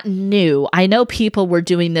 it's not new. I know people were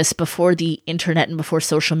doing this before the internet and before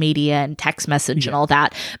social media and text message and all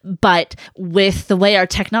that. But with the way our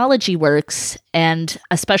technology works, and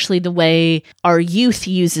especially the way our youth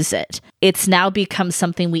uses it, it's now become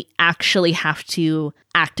something we actually have to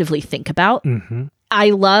actively think about. Mm-hmm.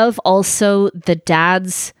 I love also the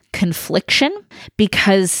dad's confliction,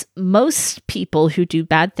 because most people who do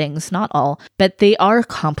bad things, not all, but they are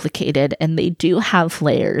complicated and they do have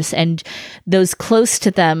layers, and those close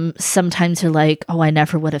to them sometimes are like, oh, I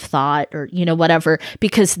never would have thought, or whatever,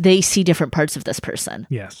 because they see different parts of this person.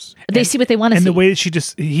 Yes. They see what they want to see. And the way that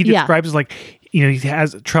he describes is like, he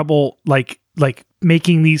has trouble like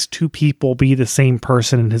making these two people be the same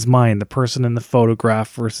person in his mind, the person in the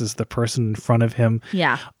photograph versus the person in front of him.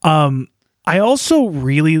 Yeah. I also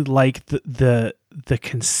really like the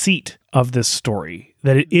conceit of this story,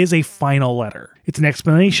 that it is a final letter. It's an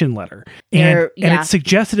explanation letter. And it's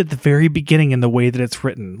suggested at the very beginning in the way that it's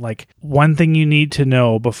written. Like, one thing you need to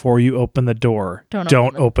know before you open the door,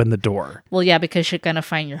 don't open the door. Well, yeah, because you're going to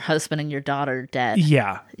find your husband and your daughter dead.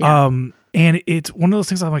 Yeah. And it's one of those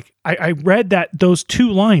things I'm like, I read those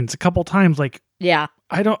two lines a couple times, like, yeah.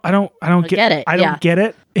 I don't get it. I don't get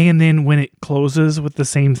it. And then when it closes with the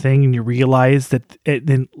same thing and you realize that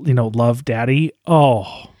love daddy.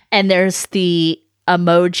 Oh. And there's the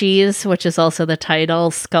emojis, which is also the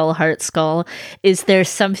title, skull, heart, skull. Is there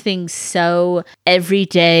something so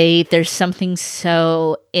everyday? There's something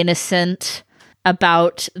so innocent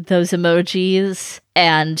about those emojis,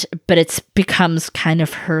 but it becomes kind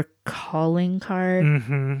of her calling card.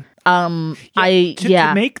 Mm-hmm.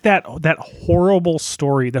 To make that horrible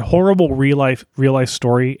story, that horrible real life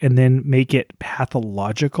story, and then make it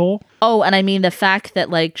pathological. Oh, and the fact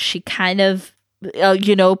that like she kind of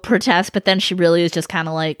protests, but then she really is just kind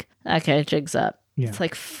of like, okay, jig's up. Yeah. It's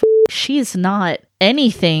like she's not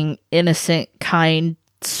anything innocent, kind,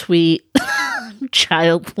 sweet,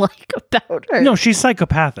 childlike about her. No, she's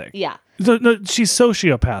psychopathic. Yeah. No, she's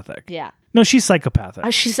sociopathic. Yeah. No, she's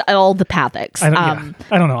psychopathic. She's all the pathics. I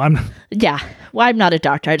don't know. Well, I'm not a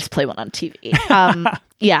doctor. I just play one on TV.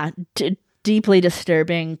 Deeply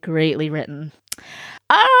disturbing, greatly written.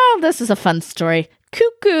 Oh, this is a fun story.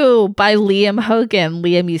 Cuckoo by Liam Hogan.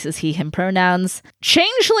 Liam uses he, him pronouns.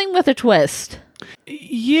 Changeling with a twist.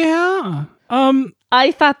 Yeah.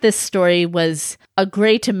 I thought this story was a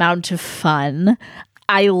great amount of fun.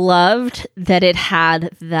 I loved that it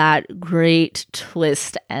had that great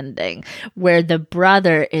twist ending where the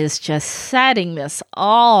brother is just setting this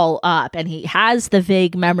all up and he has the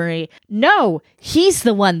vague memory. No, he's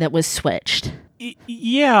the one that was switched.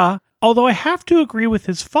 Yeah, although I have to agree with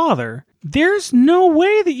his father. There's no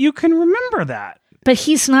way that you can remember that. But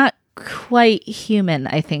he's not quite human,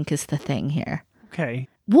 I think, is the thing here. Okay.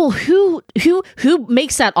 Well, who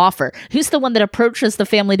makes that offer? Who's the one that approaches the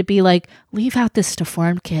family to be like, leave out this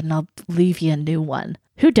deformed kid and I'll leave you a new one?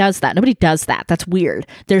 Who does that? Nobody does that. That's weird.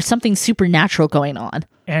 There's something supernatural going on.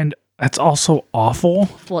 And that's also awful.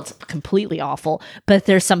 Well, it's completely awful, but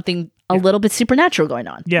there's something a little bit supernatural going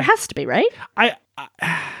on. Yeah. It has to be, right?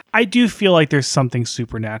 I do feel like there's something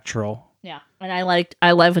supernatural. Yeah. And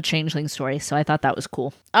I love a changeling story, so I thought that was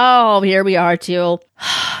cool. Oh, here we are too.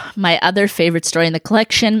 My other favorite story in the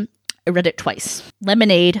collection, I read it twice.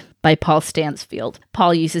 Lemonade by Paul Stansfield.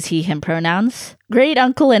 Paul uses he, him pronouns. Great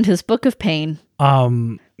Uncle and His Book of Pain.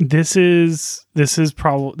 This is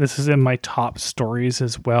in my top stories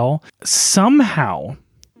as well. Somehow,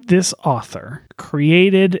 this author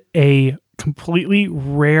created a completely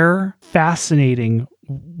rare, fascinating,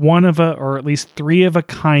 or at least 3 of a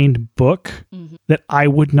kind book that I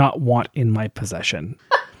would not want in my possession.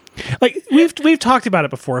 Like we've talked about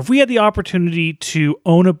it before. If we had the opportunity to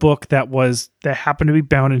own a book that happened to be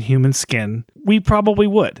bound in human skin, we probably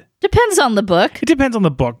would. Depends on the book. It depends on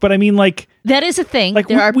the book, but I mean, like, that is a thing. Like,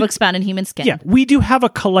 there are books bound in human skin. Yeah, we do have a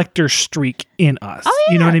collector streak in us. Oh,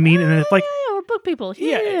 yeah. You know what I mean? And it's like, we're book people.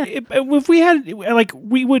 Yeah. If we had, like,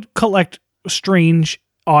 we would collect strange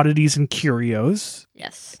oddities and curios.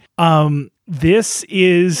 Yes. This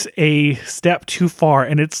is a step too far,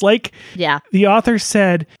 and it's like, the author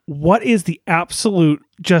said, what is the absolute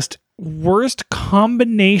just worst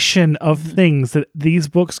combination of things that these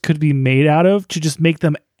books could be made out of to just make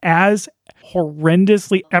them as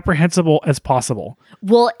horrendously apprehensible as possible?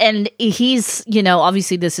 Well, and he's,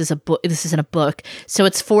 obviously this isn't a book, so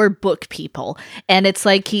it's for book people, and it's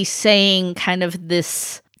like he's saying kind of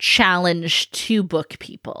this challenge to book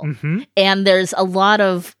people, and there's a lot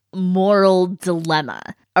of moral dilemma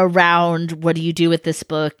around what do you do with this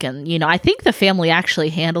book, and I think the family actually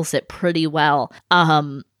handles it pretty well.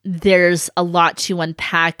 There's a lot to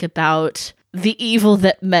unpack about the evil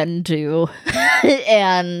that men do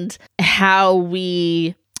and how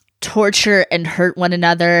we torture and hurt one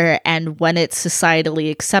another, and when it's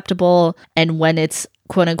societally acceptable and when it's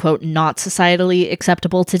quote unquote not societally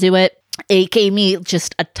acceptable to do it. It gave me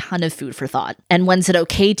just a ton of food for thought. And when's it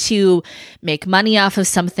okay to make money off of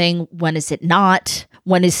something? When is it not?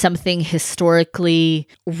 When is something historically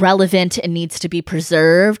relevant and needs to be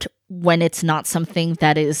preserved? When it's not something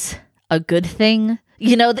that is a good thing?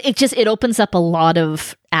 It opens up a lot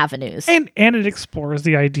of avenues. And it explores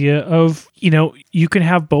the idea of, you can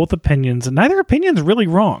have both opinions and neither opinion's really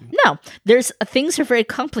wrong. No, things are very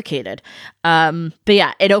complicated. But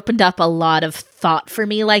yeah, it opened up a lot of thought for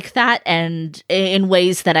me like that, and in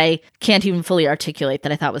ways that I can't even fully articulate,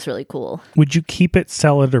 that I thought was really cool. Would you keep it,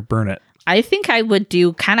 sell it, or burn it? I think I would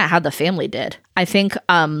do kind of how the family did. I think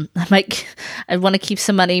I'd want to keep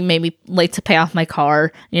some money, maybe like to pay off my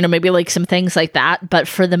car, maybe like some things like that. But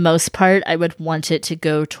for the most part, I would want it to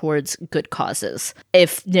go towards good causes.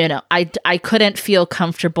 If, I couldn't feel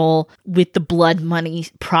comfortable with the blood money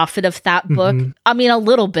profit of that book. I mean, a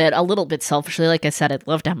little bit selfishly, like I said, I'd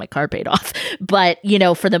love to have my car paid off. But,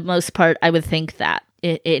 for the most part, I would think that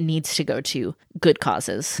it needs to go to good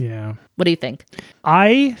causes. Yeah. What do you think?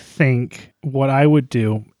 I think what I would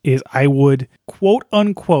do is I would quote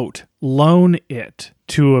unquote loan it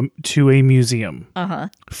to a museum.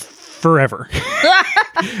 Forever.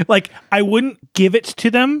 Like, I wouldn't give it to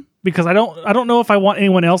them because I don't know if I want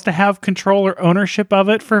anyone else to have control or ownership of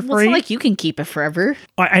it for free. It's not like you can keep it forever.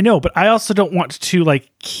 I know, but I also don't want to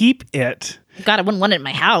keep it. God, I wouldn't want it in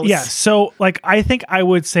my house. Yeah, so I think I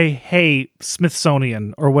would say, hey,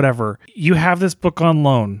 Smithsonian or whatever, you have this book on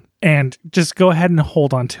loan and just go ahead and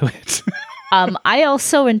hold on to it. I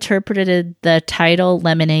also interpreted the title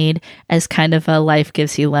Lemonade as kind of a life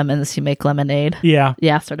gives you lemons, you make lemonade. Yeah.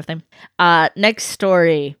 Yeah, sort of thing. Next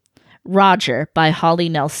story, Roger by Holly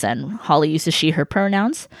Nelson. Holly uses she, her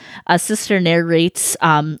pronouns. A sister narrates,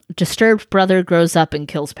 disturbed brother grows up and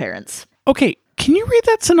kills parents. Okay, Can you read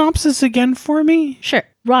that synopsis again for me? Sure.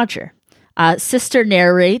 Roger. Sister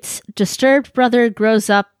narrates, disturbed brother grows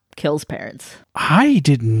up, kills parents. I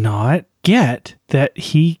did not get that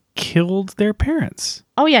he killed their parents.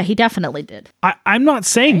 Oh, yeah, he definitely did. I'm not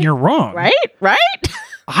saying you're wrong. Right?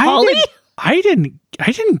 I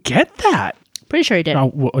didn't get that. Pretty sure he did.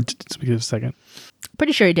 Just give a second.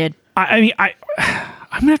 Pretty sure he did. I'm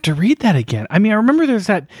gonna have to read that again. I mean, I remember there's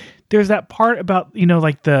that part about,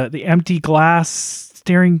 like the empty glass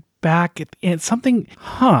staring back at something.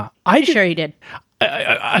 Pretty sure he did.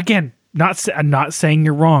 Again, I'm not saying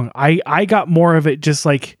you're wrong. I got more of it just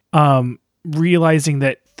like realizing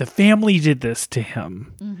that the family did this to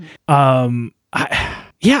him. Mm-hmm.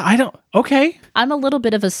 I don't. Okay. I'm a little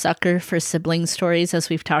bit of a sucker for sibling stories, as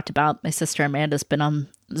we've talked about. My sister Amanda's been on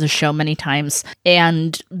the show many times,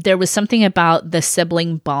 and there was something about the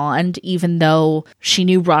sibling bond, even though she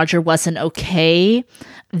knew Roger wasn't okay,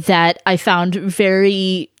 that I found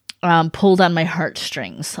very pulled on my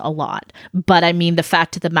heartstrings a lot. But I mean, the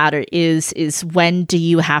fact of the matter is when do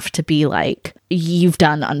you have to be like, you've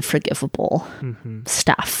done unforgivable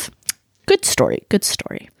stuff? Good story.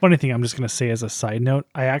 Funny thing, I'm just going to say as a side note,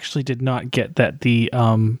 I actually did not get that the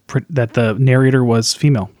narrator was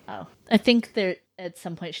female. Oh, I think there at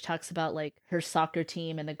some point she talks about like her soccer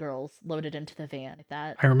team and the girls loaded into the van like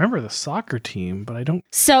that. I remember the soccer team, but I don't.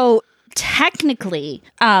 So technically,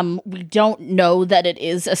 we don't know that it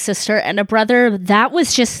is a sister and a brother. That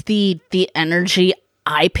was just the energy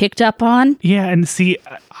I picked up on. Yeah, and see,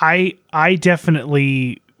 I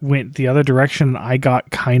definitely went the other direction. I got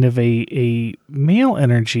kind of a male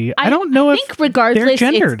energy. I don't know if they're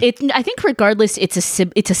gendered. I think regardless, it's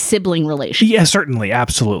a sibling relationship. Yeah, certainly,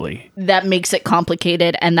 absolutely. That makes it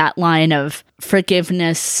complicated, and that line of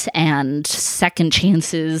forgiveness and second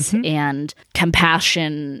chances and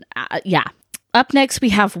compassion. Yeah. Up next, we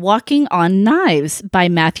have Walking on Knives by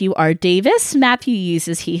Matthew R. Davis. Matthew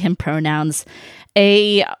uses he, him pronouns.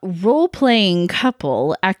 A role-playing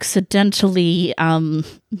couple accidentally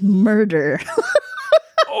murder.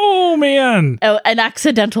 Oh, man. Oh, an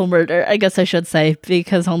accidental murder, I guess I should say,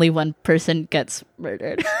 because only one person gets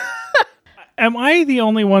murdered. Am I the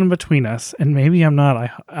only one between us, and maybe I'm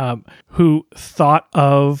not, who thought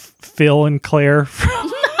of Phil and Claire from...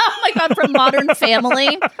 Oh my God, from Modern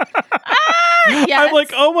Family? Yes. I'm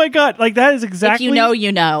like, oh my God, like that is exactly. If you know,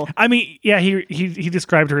 you know. I mean, yeah, he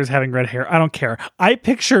described her as having red hair. I don't care. I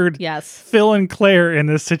pictured yes. Phil and Claire in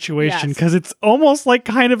this situation because it's almost like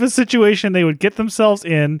kind of a situation they would get themselves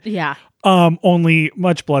in. Yeah. Only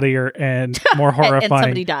much bloodier and more horrifying. And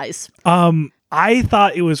somebody dies. I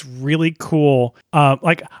thought it was really cool.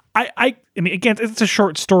 Like I mean, again, it's a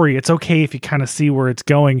short story. It's okay if you kind of see where it's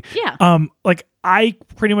going. Yeah. Like I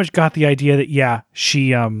pretty much got the idea that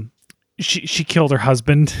she killed her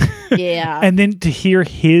husband. Yeah. And then to hear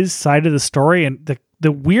his side of the story and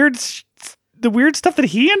the weird stuff that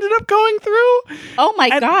he ended up going through. Oh my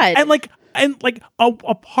God. And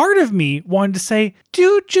a part of me wanted to say,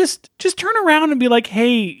 dude, just turn around and be like,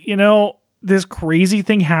 hey, this crazy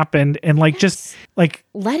thing happened, and let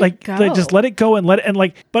it go. Just let it go and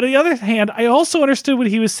but on the other hand, I also understood what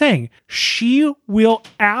he was saying. She will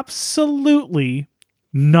absolutely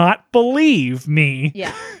not believe me.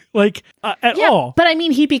 Yeah. At all. But I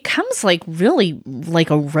mean, he becomes really like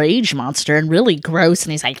a rage monster and really gross,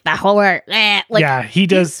 and he's like the horror. Yeah, he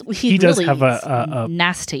does. He does really have a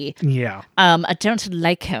nasty. Yeah. I don't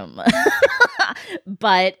like him,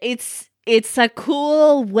 but it's a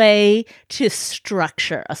cool way to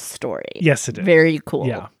structure a story. Yes, it is. Very cool.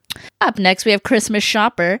 Yeah. Up next, we have Christmas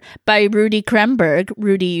Shopper by Rudy Kremberg.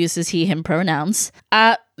 Rudy uses he, him pronouns.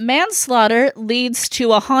 Manslaughter leads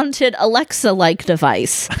to a haunted Alexa-like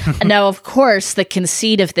device. Now, of course, the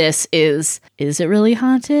conceit of this is it really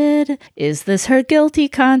haunted? Is this her guilty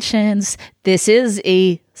conscience? This is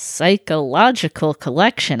a psychological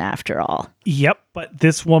collection, after all. Yep, but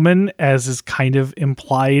this woman, as is kind of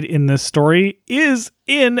implied in this story, is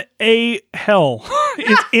in a hell.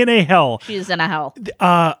 Is in a hell. She's in a hell.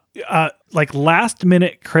 Last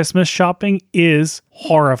minute Christmas shopping is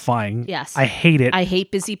horrifying. Yes. I hate it. I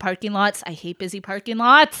hate busy parking lots. I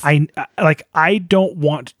don't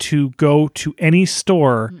want to go to any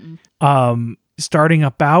store starting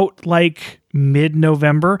about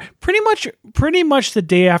mid-November. Pretty much the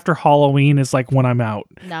day after Halloween is when I'm out.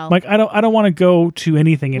 No. I don't want to go to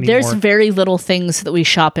anything anymore. There's very little things that we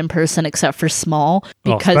shop in person except for small,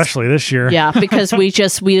 because especially this year. Yeah, because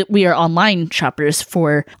we are online shoppers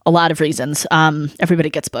for a lot of reasons. Everybody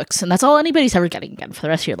gets books, and that's all anybody's ever getting again for the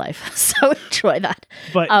rest of your life. So enjoy that.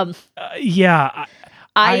 But yeah,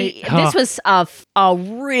 This was a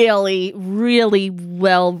really, really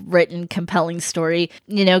well-written, compelling story.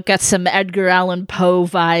 Got some Edgar Allan Poe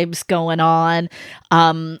vibes going on.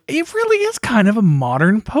 It really is kind of a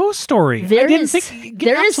modern Poe story. There is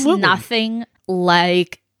nothing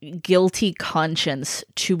like guilty conscience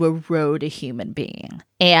to erode a human being.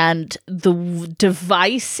 And the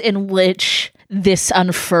device in which this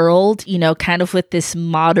unfurled, kind of with this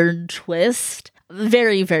modern twist,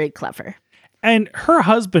 very, very clever. And her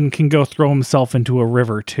husband can go throw himself into a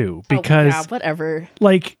river too, because whatever.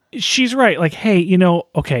 Like, she's right. Like, hey,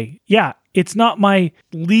 okay, yeah, it's not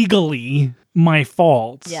legally my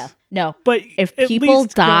fault. Yeah. No, but if people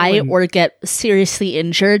die or get seriously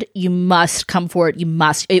injured, you must come forward.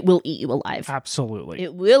 It will eat you alive. Absolutely.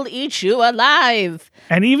 It will eat you alive.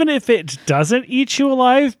 And even if it doesn't eat you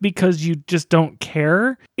alive because you just don't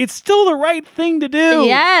care, it's still the right thing to do.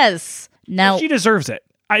 Yes. Now, she deserves it.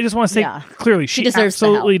 I just want to say clearly, she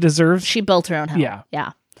absolutely deserves. She built her own hell. Yeah.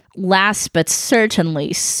 Yeah. Last but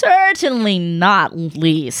certainly not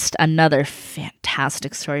least, another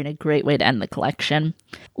fantastic story and a great way to end the collection.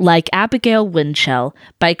 Like Abigail Winchell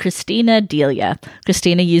by Christina Delia.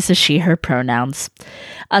 Christina uses she, her pronouns.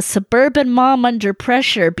 A suburban mom under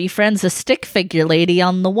pressure befriends a stick figure lady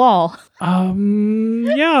on the wall.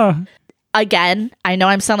 Yeah. Again, I know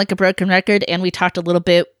I sound like a broken record, and we talked a little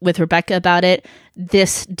bit with Rebecca about it.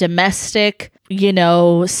 This domestic,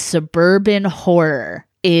 suburban horror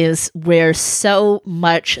is where so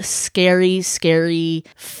much scary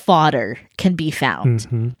fodder can be found.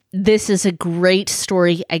 Mm-hmm. This is a great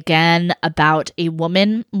story, again, about a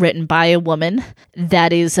woman, written by a woman,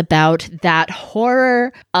 that is about that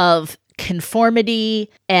horror of conformity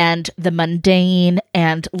and the mundane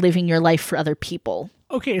and living your life for other people.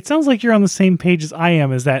 Okay, it sounds like you're on the same page as I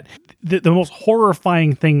am, is that the most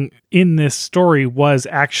horrifying thing in this story was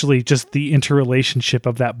actually just the interrelationship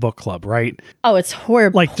of that book club, right? Oh, it's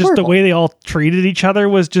horrible. Like, just the way they all treated each other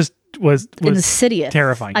was insidious.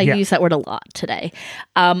 Terrifying. I use that word a lot today.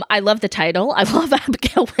 I love the title. I love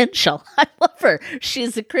Abigail Winchell. I love her.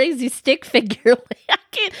 She's a crazy stick figure.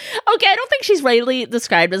 I don't think she's rightly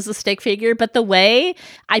described as a stick figure, but the way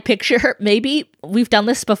I picture her, maybe we've done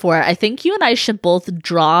this before. I think you and I should both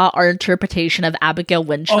draw our interpretation of Abigail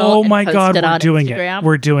Winchell. Oh my God, we're doing it.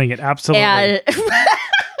 We're doing it. Absolutely. And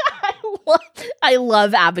I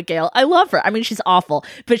love Abigail. I love her. I mean, she's awful,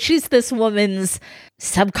 but she's this woman's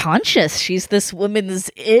subconscious. She's this woman's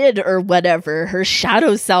id or whatever, her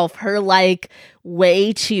shadow self, her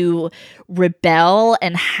way to rebel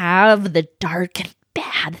and have the dark and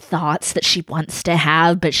bad thoughts that she wants to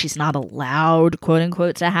have, but she's not allowed, quote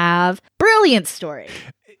unquote, to have. Brilliant story.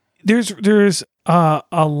 There's a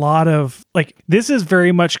lot of, this is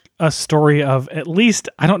very much a story of, at least,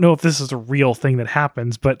 I don't know if this is a real thing that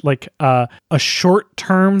happens, but a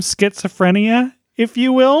short-term schizophrenia, if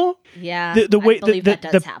you will. Yeah. The way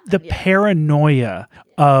the paranoia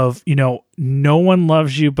of, no one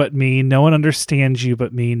loves you but me, no one understands you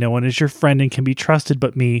but me, no one is your friend and can be trusted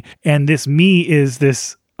but me, and this me is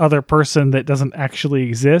this other person that doesn't actually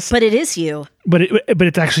exist, but it is you. But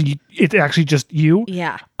it's actually just you.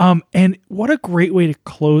 Yeah. And what a great way to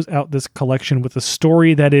close out this collection with a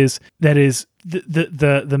story that is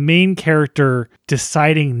the main character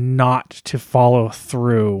deciding not to follow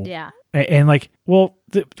through. Yeah. And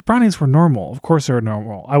the Brownies were normal. Of course they were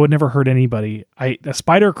normal. I would never hurt anybody. A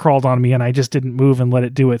spider crawled on me and I just didn't move and let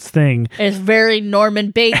it do its thing. It's very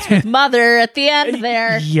Norman Bates with Mother at the end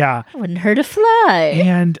there. Yeah. I wouldn't hurt a fly.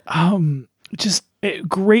 And just a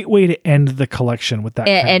great way to end the collection with that.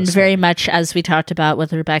 And very much, as we talked about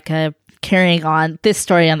with Rebecca, carrying on this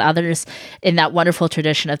story and others in that wonderful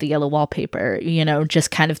tradition of the yellow wallpaper,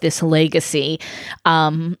 just kind of this legacy.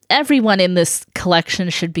 Everyone in this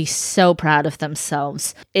collection should be so proud of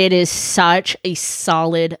themselves. It is such a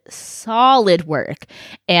solid work.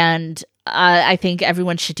 And I think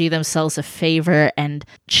everyone should do themselves a favor and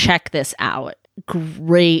check this out.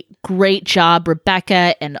 Great job,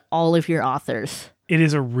 Rebecca, and all of your authors. It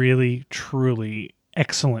is a really, truly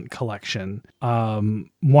excellent collection.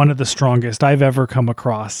 One of the strongest I've ever come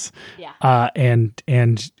across. Yeah.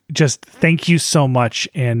 And just thank you so much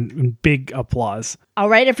and big applause. All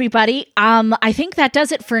right, everybody. I think that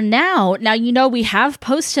does it for now. Now, we have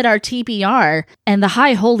posted our TBR, and the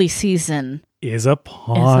High Holy Season is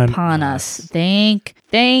upon us. Thank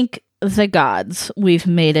the gods we've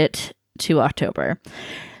made it to October.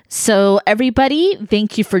 So everybody,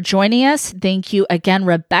 thank you for joining us. Thank you again,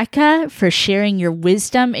 Rebecca, for sharing your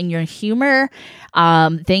wisdom and your humor.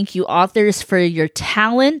 Thank you, authors, for your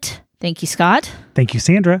talent. Thank you, Scott. Thank you,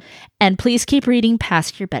 Sandra. And please keep reading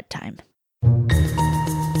past your bedtime.